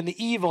good and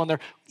the evil and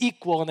they're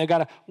equal and they've got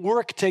to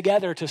work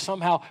together to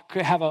somehow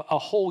have a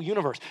whole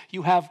universe.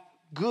 You have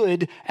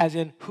good as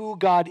in who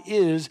God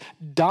is,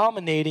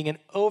 dominating and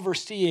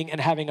overseeing and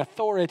having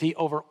authority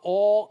over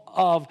all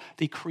of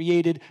the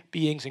created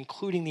beings,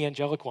 including the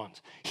angelic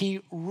ones. He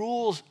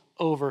rules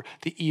over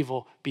the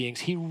evil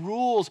beings. He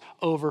rules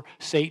over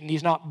Satan.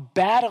 He's not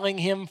battling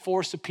him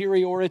for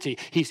superiority.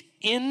 He's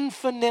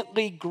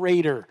infinitely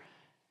greater.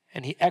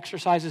 And he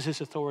exercises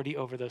his authority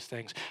over those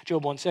things.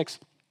 Job 1:6,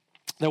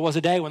 there was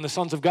a day when the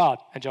sons of God,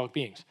 angelic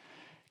beings,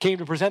 came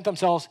to present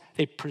themselves.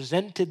 They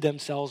presented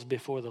themselves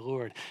before the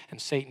Lord, and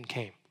Satan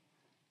came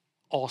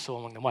also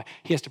among them. Why?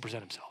 He has to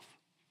present himself.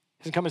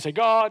 He doesn't come and say,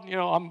 God,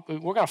 we're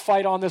going to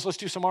fight on this. Let's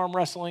do some arm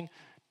wrestling.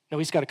 No,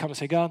 he's got to come and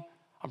say, God,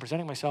 I'm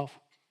presenting myself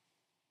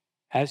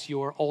as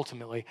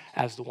ultimately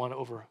as the one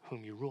over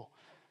whom you rule.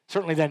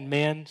 Certainly then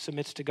man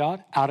submits to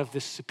God out of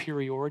this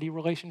superiority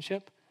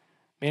relationship.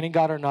 Man and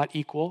God are not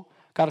equal.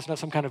 God is not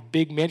some kind of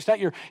big man. It's not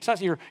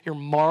your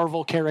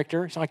Marvel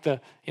character. It's not like the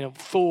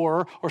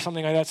Thor or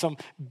something like that, some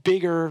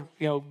bigger,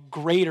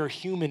 greater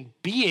human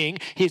being.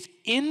 He's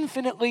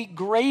infinitely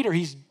greater.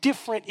 He's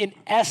different in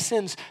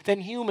essence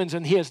than humans,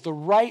 and he has the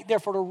right,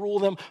 therefore, to rule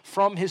them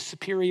from his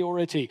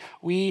superiority.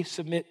 We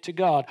submit to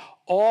God.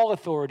 All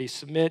authorities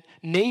submit.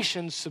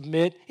 Nations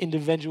submit.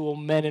 Individual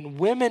men and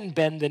women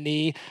bend the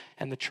knee,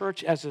 and the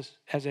church as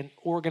an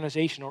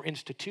organization or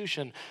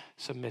institution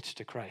submits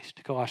to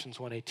Christ. Colossians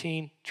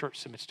 1:18, church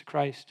submits to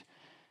Christ.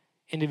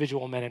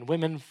 Individual men and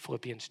women,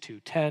 Philippians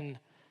 2:10.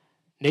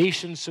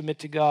 Nations submit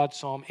to God,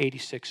 Psalm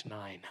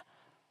 86:9.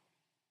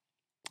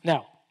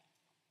 Now,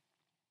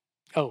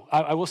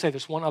 I will say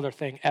there's one other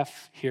thing,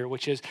 F here,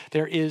 which is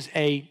there's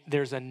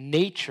a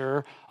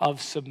nature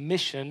of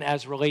submission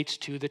as relates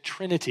to the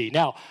Trinity.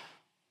 Now,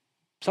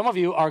 some of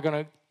you are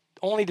going to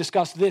only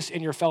discuss this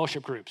in your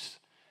fellowship groups,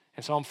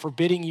 and so I'm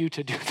forbidding you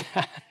to do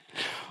that.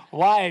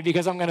 Why?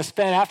 Because I'm going to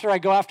spend, after I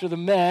go after the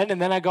men,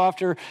 and then I go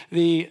after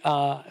in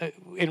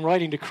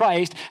relating to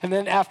Christ, and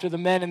then after the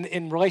men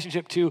in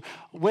relationship to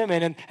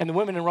women, and the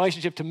women in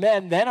relationship to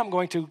men, then I'm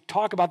going to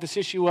talk about this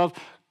issue of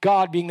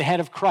God being the head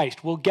of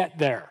Christ. We'll get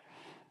there.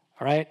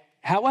 All right.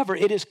 However,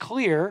 it is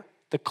clear,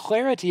 the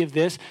clarity of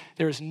this,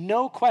 there is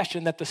no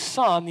question that the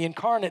Son, the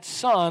incarnate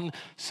Son,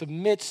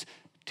 submits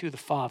to the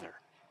Father.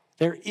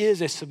 There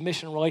is a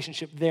submission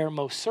relationship there,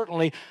 most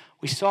certainly.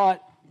 We saw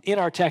it in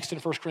our text in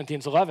 1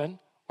 Corinthians 11,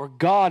 where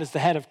God is the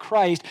head of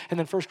Christ, and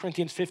then 1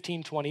 Corinthians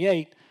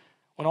 15:28,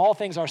 when all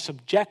things are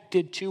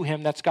subjected to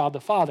him, that's God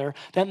the Father,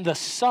 then the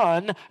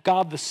Son,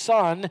 God the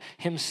Son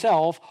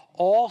himself,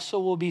 also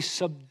will be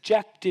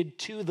subjected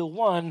to the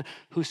one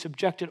who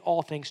subjected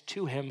all things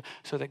to him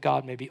so that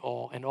God may be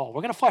all in all.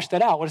 We're going to flesh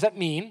that out. What does that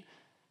mean?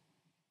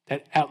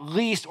 That at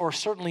least, or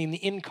certainly in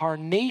the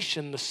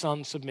incarnation, the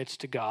Son submits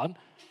to God.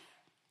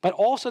 But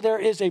also there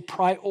is a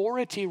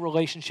priority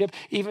relationship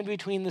even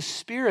between the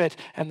Spirit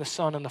and the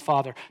Son and the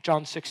Father.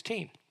 John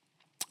 16.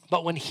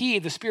 But when he,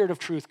 the Spirit of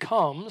truth,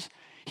 comes,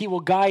 he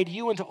will guide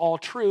you into all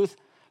truth,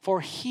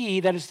 for he,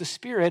 that is the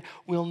Spirit,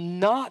 will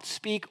not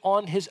speak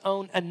on his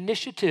own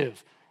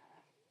initiative.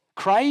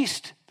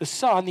 Christ, the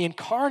Son, the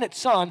incarnate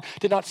Son,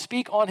 did not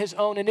speak on his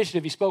own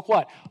initiative. He spoke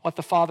what? What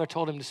the Father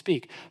told him to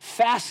speak.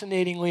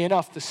 Fascinatingly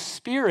enough, the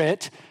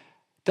Spirit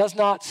does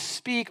not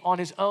speak on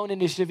his own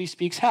initiative. He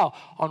speaks how?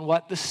 On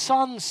what the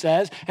Son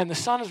says, and the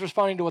Son is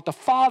responding to what the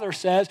Father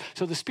says,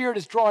 so the Spirit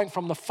is drawing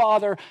from the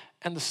Father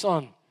and the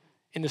Son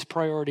in this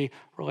priority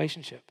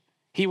relationship.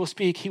 He will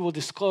speak, he will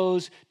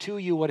disclose to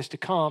you what is to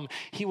come.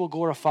 He will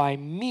glorify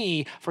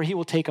me, for he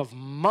will take of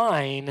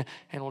mine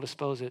and will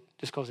disclose it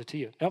to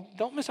you. Now,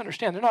 don't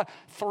misunderstand. They're not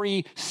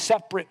three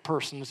separate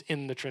persons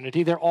in the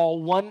Trinity. They're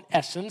all one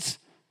essence,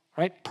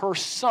 right?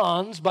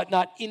 Persons, but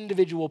not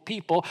individual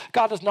people.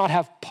 God does not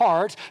have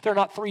parts. They're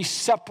not three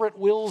separate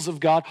wills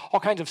of God, all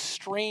kinds of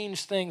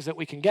strange things that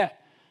we can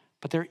get.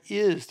 But there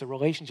is the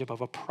relationship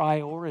of a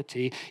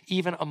priority,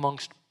 even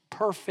amongst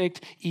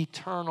perfect,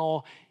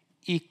 eternal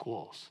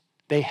equals.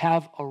 They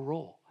have a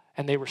role,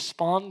 and they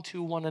respond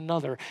to one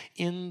another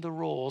in the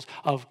roles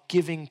of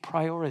giving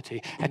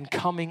priority and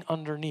coming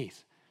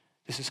underneath.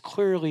 This is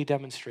clearly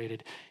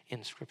demonstrated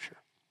in Scripture.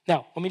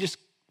 Now, let me just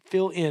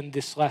fill in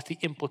the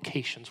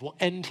implications. We'll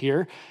end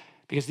here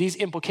because these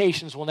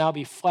implications will now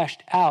be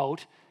fleshed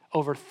out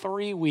over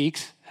 3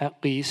 weeks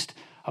at least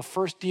of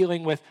first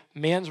dealing with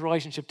man's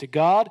relationship to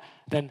God,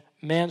 then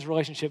man's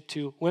relationship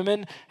to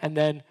women, and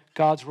then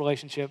God's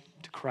relationship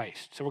to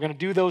Christ. So we're going to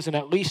do those in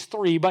at least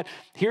 3, but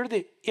here are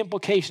the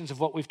implications of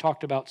what we've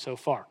talked about so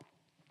far.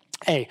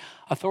 A,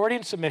 authority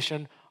and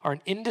submission are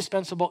an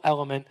indispensable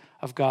element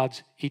of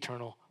God's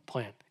eternal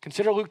plan.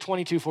 Consider Luke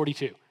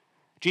 22:42.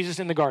 Jesus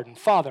in the garden.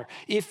 Father,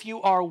 if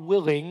you are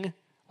willing,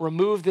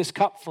 remove this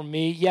cup from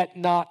me, yet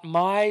not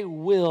my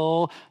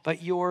will,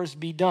 but yours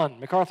be done.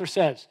 MacArthur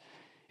says,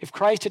 if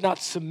Christ had not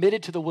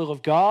submitted to the will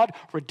of God,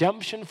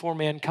 redemption for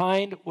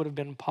mankind would have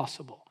been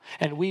possible,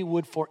 and we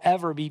would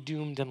forever be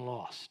doomed and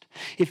lost.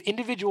 If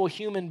individual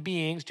human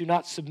beings do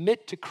not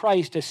submit to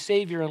Christ as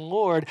Savior and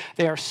Lord,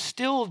 they are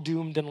still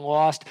doomed and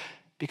lost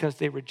because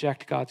they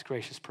reject God's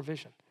gracious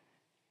provision.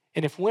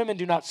 And if women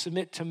do not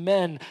submit to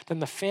men, then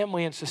the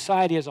family and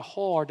society as a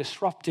whole are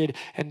disrupted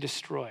and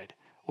destroyed.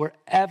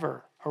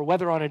 Wherever, or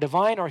whether on a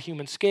divine or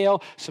human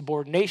scale,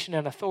 subordination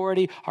and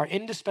authority are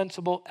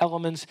indispensable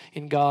elements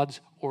in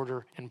God's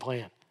order and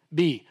plan.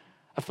 B,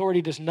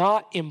 authority does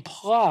not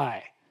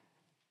imply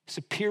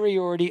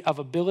superiority of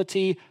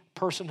ability,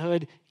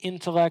 personhood,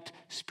 intellect,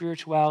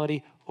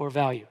 spirituality, or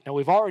value. Now,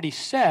 we've already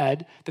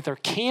said that there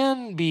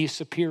can be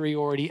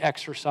superiority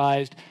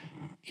exercised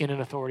in an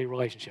authority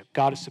relationship.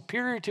 God is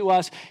superior to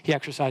us, he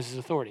exercises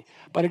authority.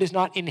 But it is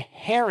not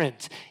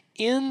inherent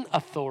in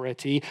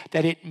authority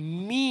that it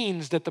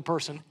means that the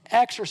person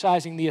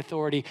exercising the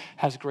authority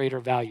has greater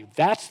value.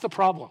 That's the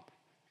problem.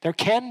 There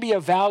can be a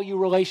value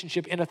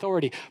relationship in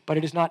authority, but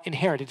it is not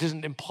inherent. It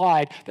isn't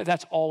implied that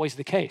that's always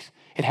the case.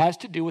 It has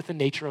to do with the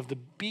nature of the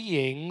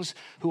beings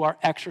who are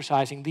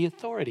exercising the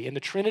authority. In the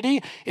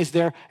Trinity, is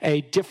there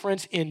a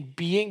difference in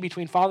being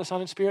between Father,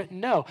 Son, and Spirit?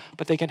 No,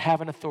 but they can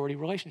have an authority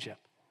relationship.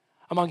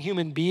 Among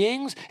human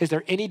beings, is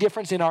there any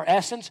difference in our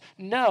essence?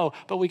 No,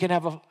 but we can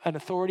have an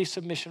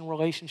authority-submission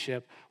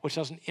relationship, which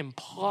doesn't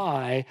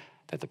imply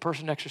that the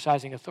person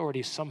exercising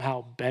authority is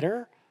somehow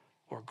better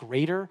or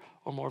greater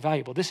or more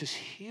valuable. This is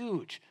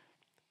huge.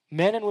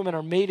 Men and women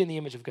are made in the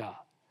image of God.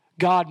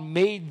 God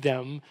made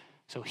them,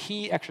 so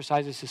he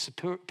exercises his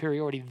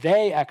superiority.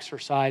 They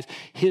exercise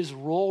his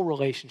role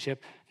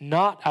relationship,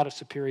 not out of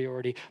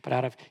superiority, but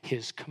out of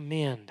his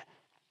command.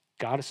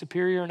 God is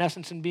superior in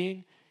essence and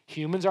being.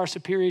 Humans are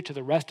superior to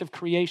the rest of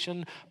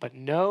creation, but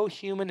no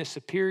human is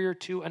superior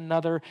to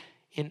another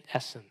in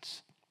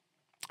essence.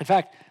 In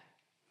fact,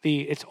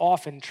 it's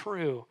often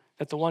true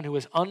that the one who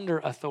is under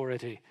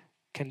authority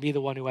can be the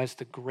one who has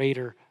the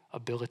greater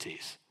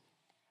abilities,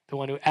 the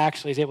one who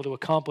actually is able to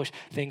accomplish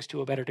things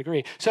to a better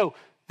degree. So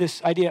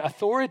this idea,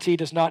 authority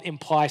does not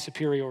imply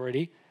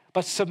superiority,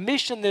 but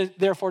submission,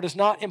 therefore, does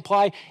not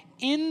imply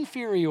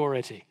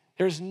inferiority.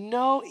 There's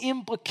no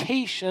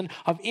implication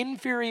of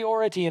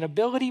inferiority in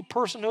ability,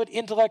 personhood,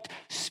 intellect,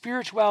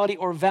 spirituality,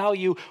 or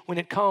value when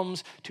it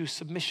comes to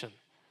submission.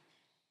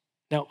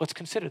 Now, let's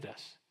consider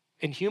this.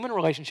 In human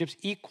relationships,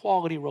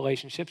 equality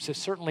relationships is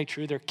certainly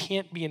true. There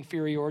can't be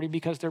inferiority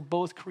because they're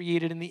both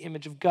created in the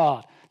image of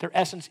God. Their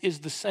essence is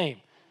the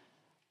same.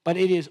 But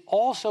it is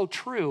also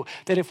true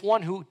that if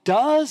one who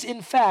does,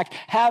 in fact,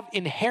 have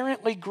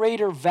inherently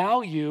greater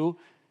value,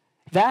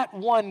 that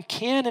one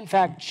can, in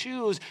fact,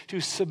 choose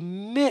to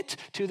submit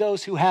to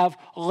those who have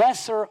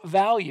lesser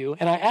value.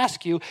 And I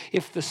ask you,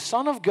 if the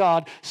Son of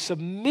God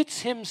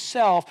submits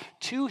himself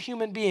to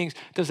human beings,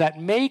 does that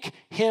make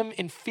him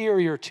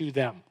inferior to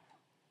them?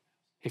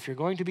 If you're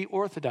going to be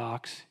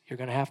orthodox, you're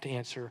going to have to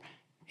answer,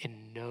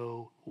 in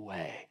no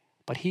way.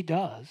 But he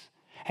does.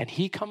 And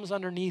he comes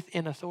underneath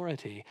in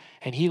authority,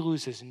 and he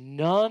loses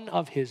none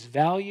of his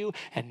value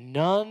and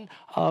none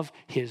of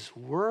his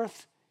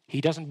worth. He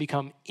doesn't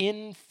become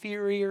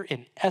inferior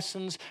in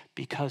essence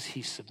because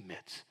he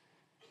submits.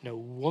 No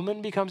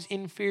woman becomes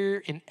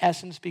inferior in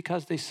essence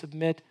because they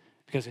submit,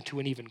 because to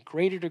an even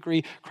greater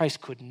degree,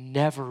 Christ could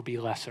never be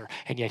lesser,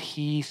 and yet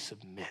he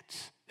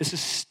submits. This is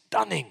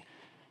stunning.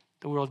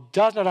 The world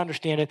does not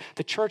understand it.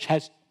 The church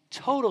has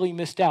totally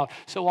missed out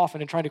so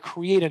often in trying to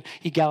create an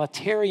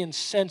egalitarian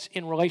sense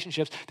in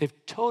relationships.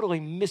 They've totally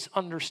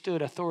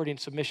misunderstood authority and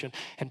submission,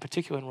 and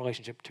particularly in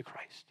relationship to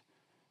Christ.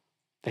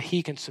 That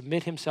he can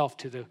submit himself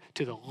to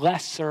the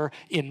lesser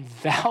in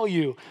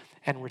value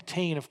and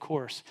retain, of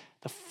course,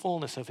 the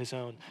fullness of his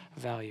own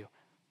value.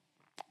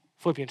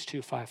 Philippians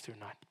 2, 5-9.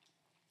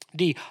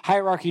 D,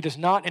 hierarchy does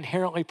not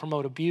inherently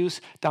promote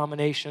abuse,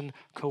 domination,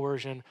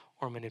 coercion,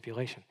 or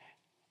manipulation.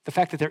 The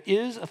fact that there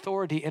is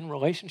authority in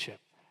relationship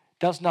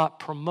does not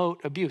promote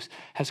abuse.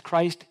 Has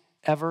Christ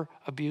ever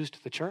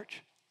abused the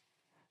church?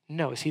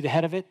 No. Is he the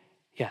head of it?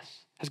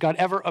 Yes. Has God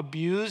ever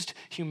abused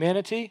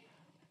humanity?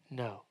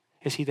 No.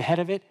 Is he the head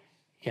of it?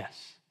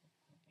 Yes.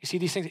 You see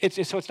these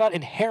things? So it's not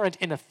inherent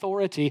in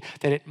authority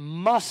that it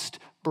must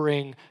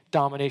bring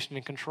domination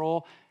and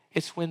control.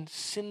 It's when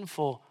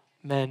sinful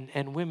men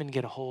and women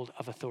get a hold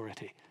of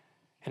authority.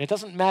 And it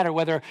doesn't matter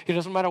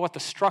what the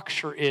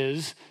structure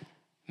is,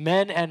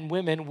 men and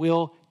women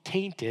will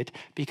taint it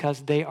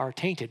because they are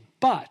tainted.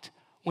 But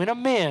when a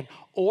man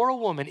or a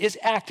woman is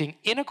acting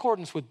in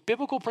accordance with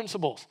biblical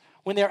principles,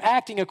 when they're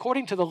acting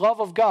according to the love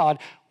of God,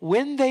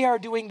 when they are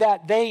doing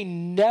that, they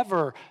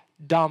never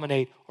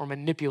dominate or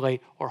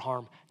manipulate or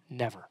harm.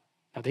 Never.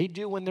 Now they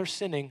do when they're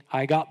sinning.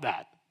 I got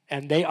that.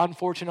 And they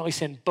unfortunately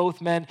sin,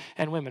 both men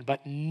and women,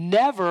 but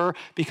never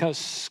because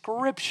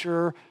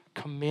Scripture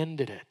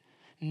commanded it.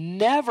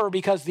 never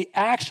because the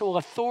actual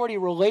authority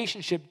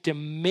relationship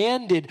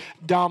demanded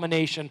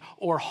domination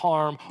or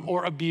harm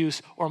or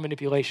abuse or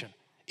manipulation.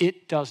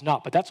 It does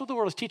not. But that's what the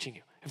world is teaching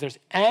you. If there's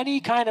any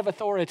kind of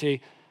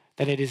authority,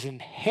 then it is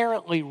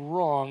inherently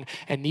wrong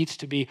and needs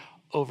to be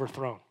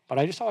overthrown. But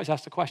I just always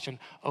ask the question,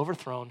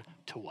 overthrown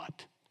to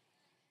what?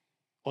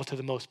 Well, to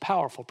the most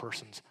powerful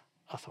person's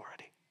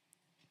authority.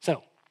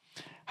 So,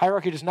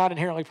 hierarchy does not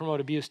inherently promote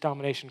abuse,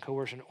 domination,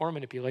 coercion, or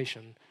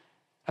manipulation.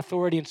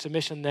 Authority and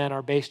submission then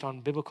are based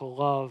on biblical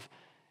love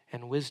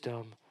and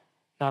wisdom,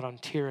 not on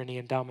tyranny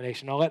and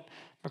domination. I'll let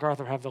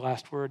MacArthur have the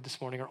last word this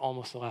morning, or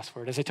almost the last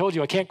word. As I told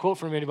you, I can't quote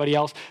from anybody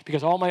else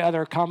because all my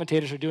other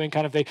commentators are doing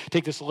they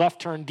take this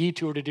left turn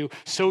detour to do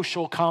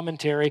social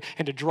commentary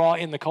and to draw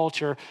in the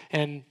culture,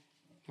 and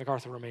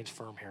MacArthur remains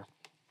firm here.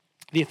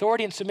 The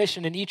authority and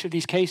submission in each of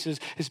these cases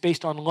is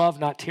based on love,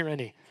 not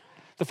tyranny.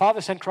 The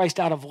Father sent Christ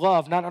out of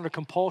love, not under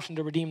compulsion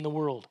to redeem the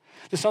world.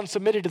 The Son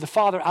submitted to the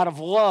Father out of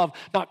love,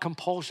 not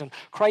compulsion.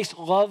 Christ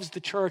loves the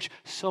church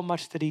so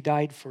much that he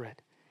died for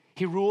it.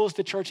 He rules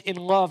the church in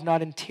love,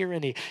 not in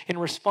tyranny. In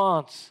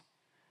response,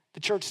 the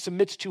church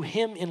submits to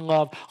him in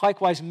love.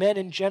 Likewise, men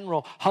in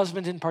general,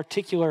 husbands in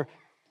particular,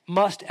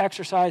 must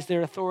exercise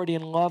their authority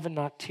in love and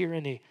not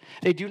tyranny.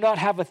 They do not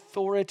have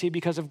authority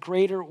because of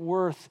greater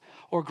worth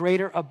or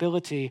greater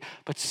ability,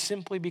 but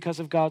simply because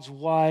of God's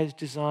wise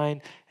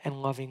design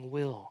and loving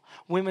will.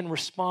 Women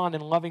respond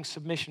in loving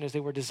submission as they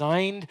were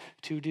designed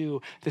to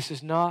do. This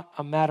is not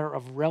a matter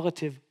of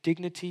relative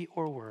dignity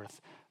or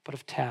worth, but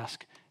of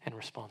task and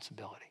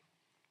responsibility.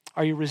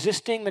 Are you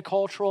resisting the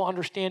cultural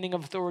understanding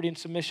of authority and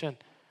submission?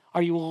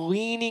 Are you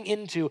leaning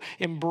into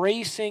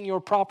embracing your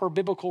proper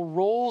biblical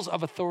roles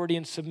of authority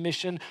and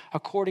submission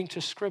according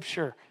to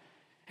Scripture?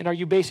 And are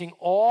you basing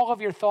all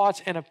of your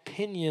thoughts and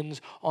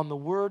opinions on the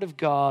Word of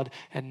God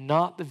and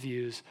not the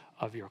views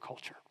of your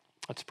culture?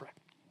 Let's pray.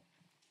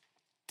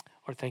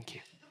 Lord, thank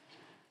you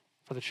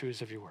for the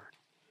truths of your Word.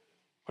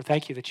 Lord,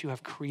 thank you that you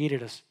have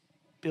created us,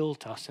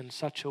 built us in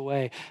such a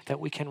way that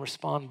we can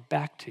respond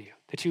back to you,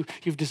 that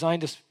you've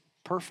designed us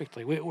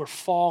perfectly. We're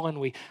fallen,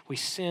 we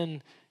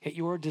sin, yet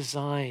your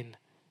design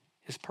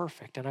is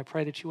perfect. And I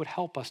pray that you would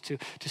help us to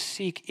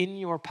seek in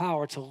your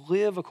power to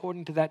live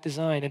according to that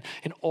design and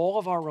in all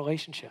of our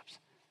relationships.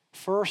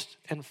 First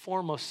and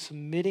foremost,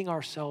 submitting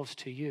ourselves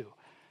to you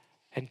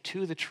and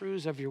to the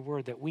truths of your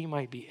word, that we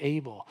might be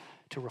able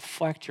to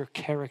reflect your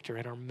character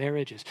in our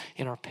marriages,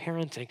 in our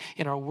parenting,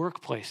 in our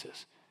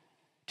workplaces,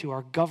 to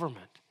our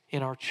government,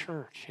 in our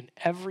church, in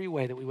every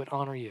way that we would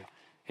honor you.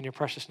 In your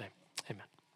precious name.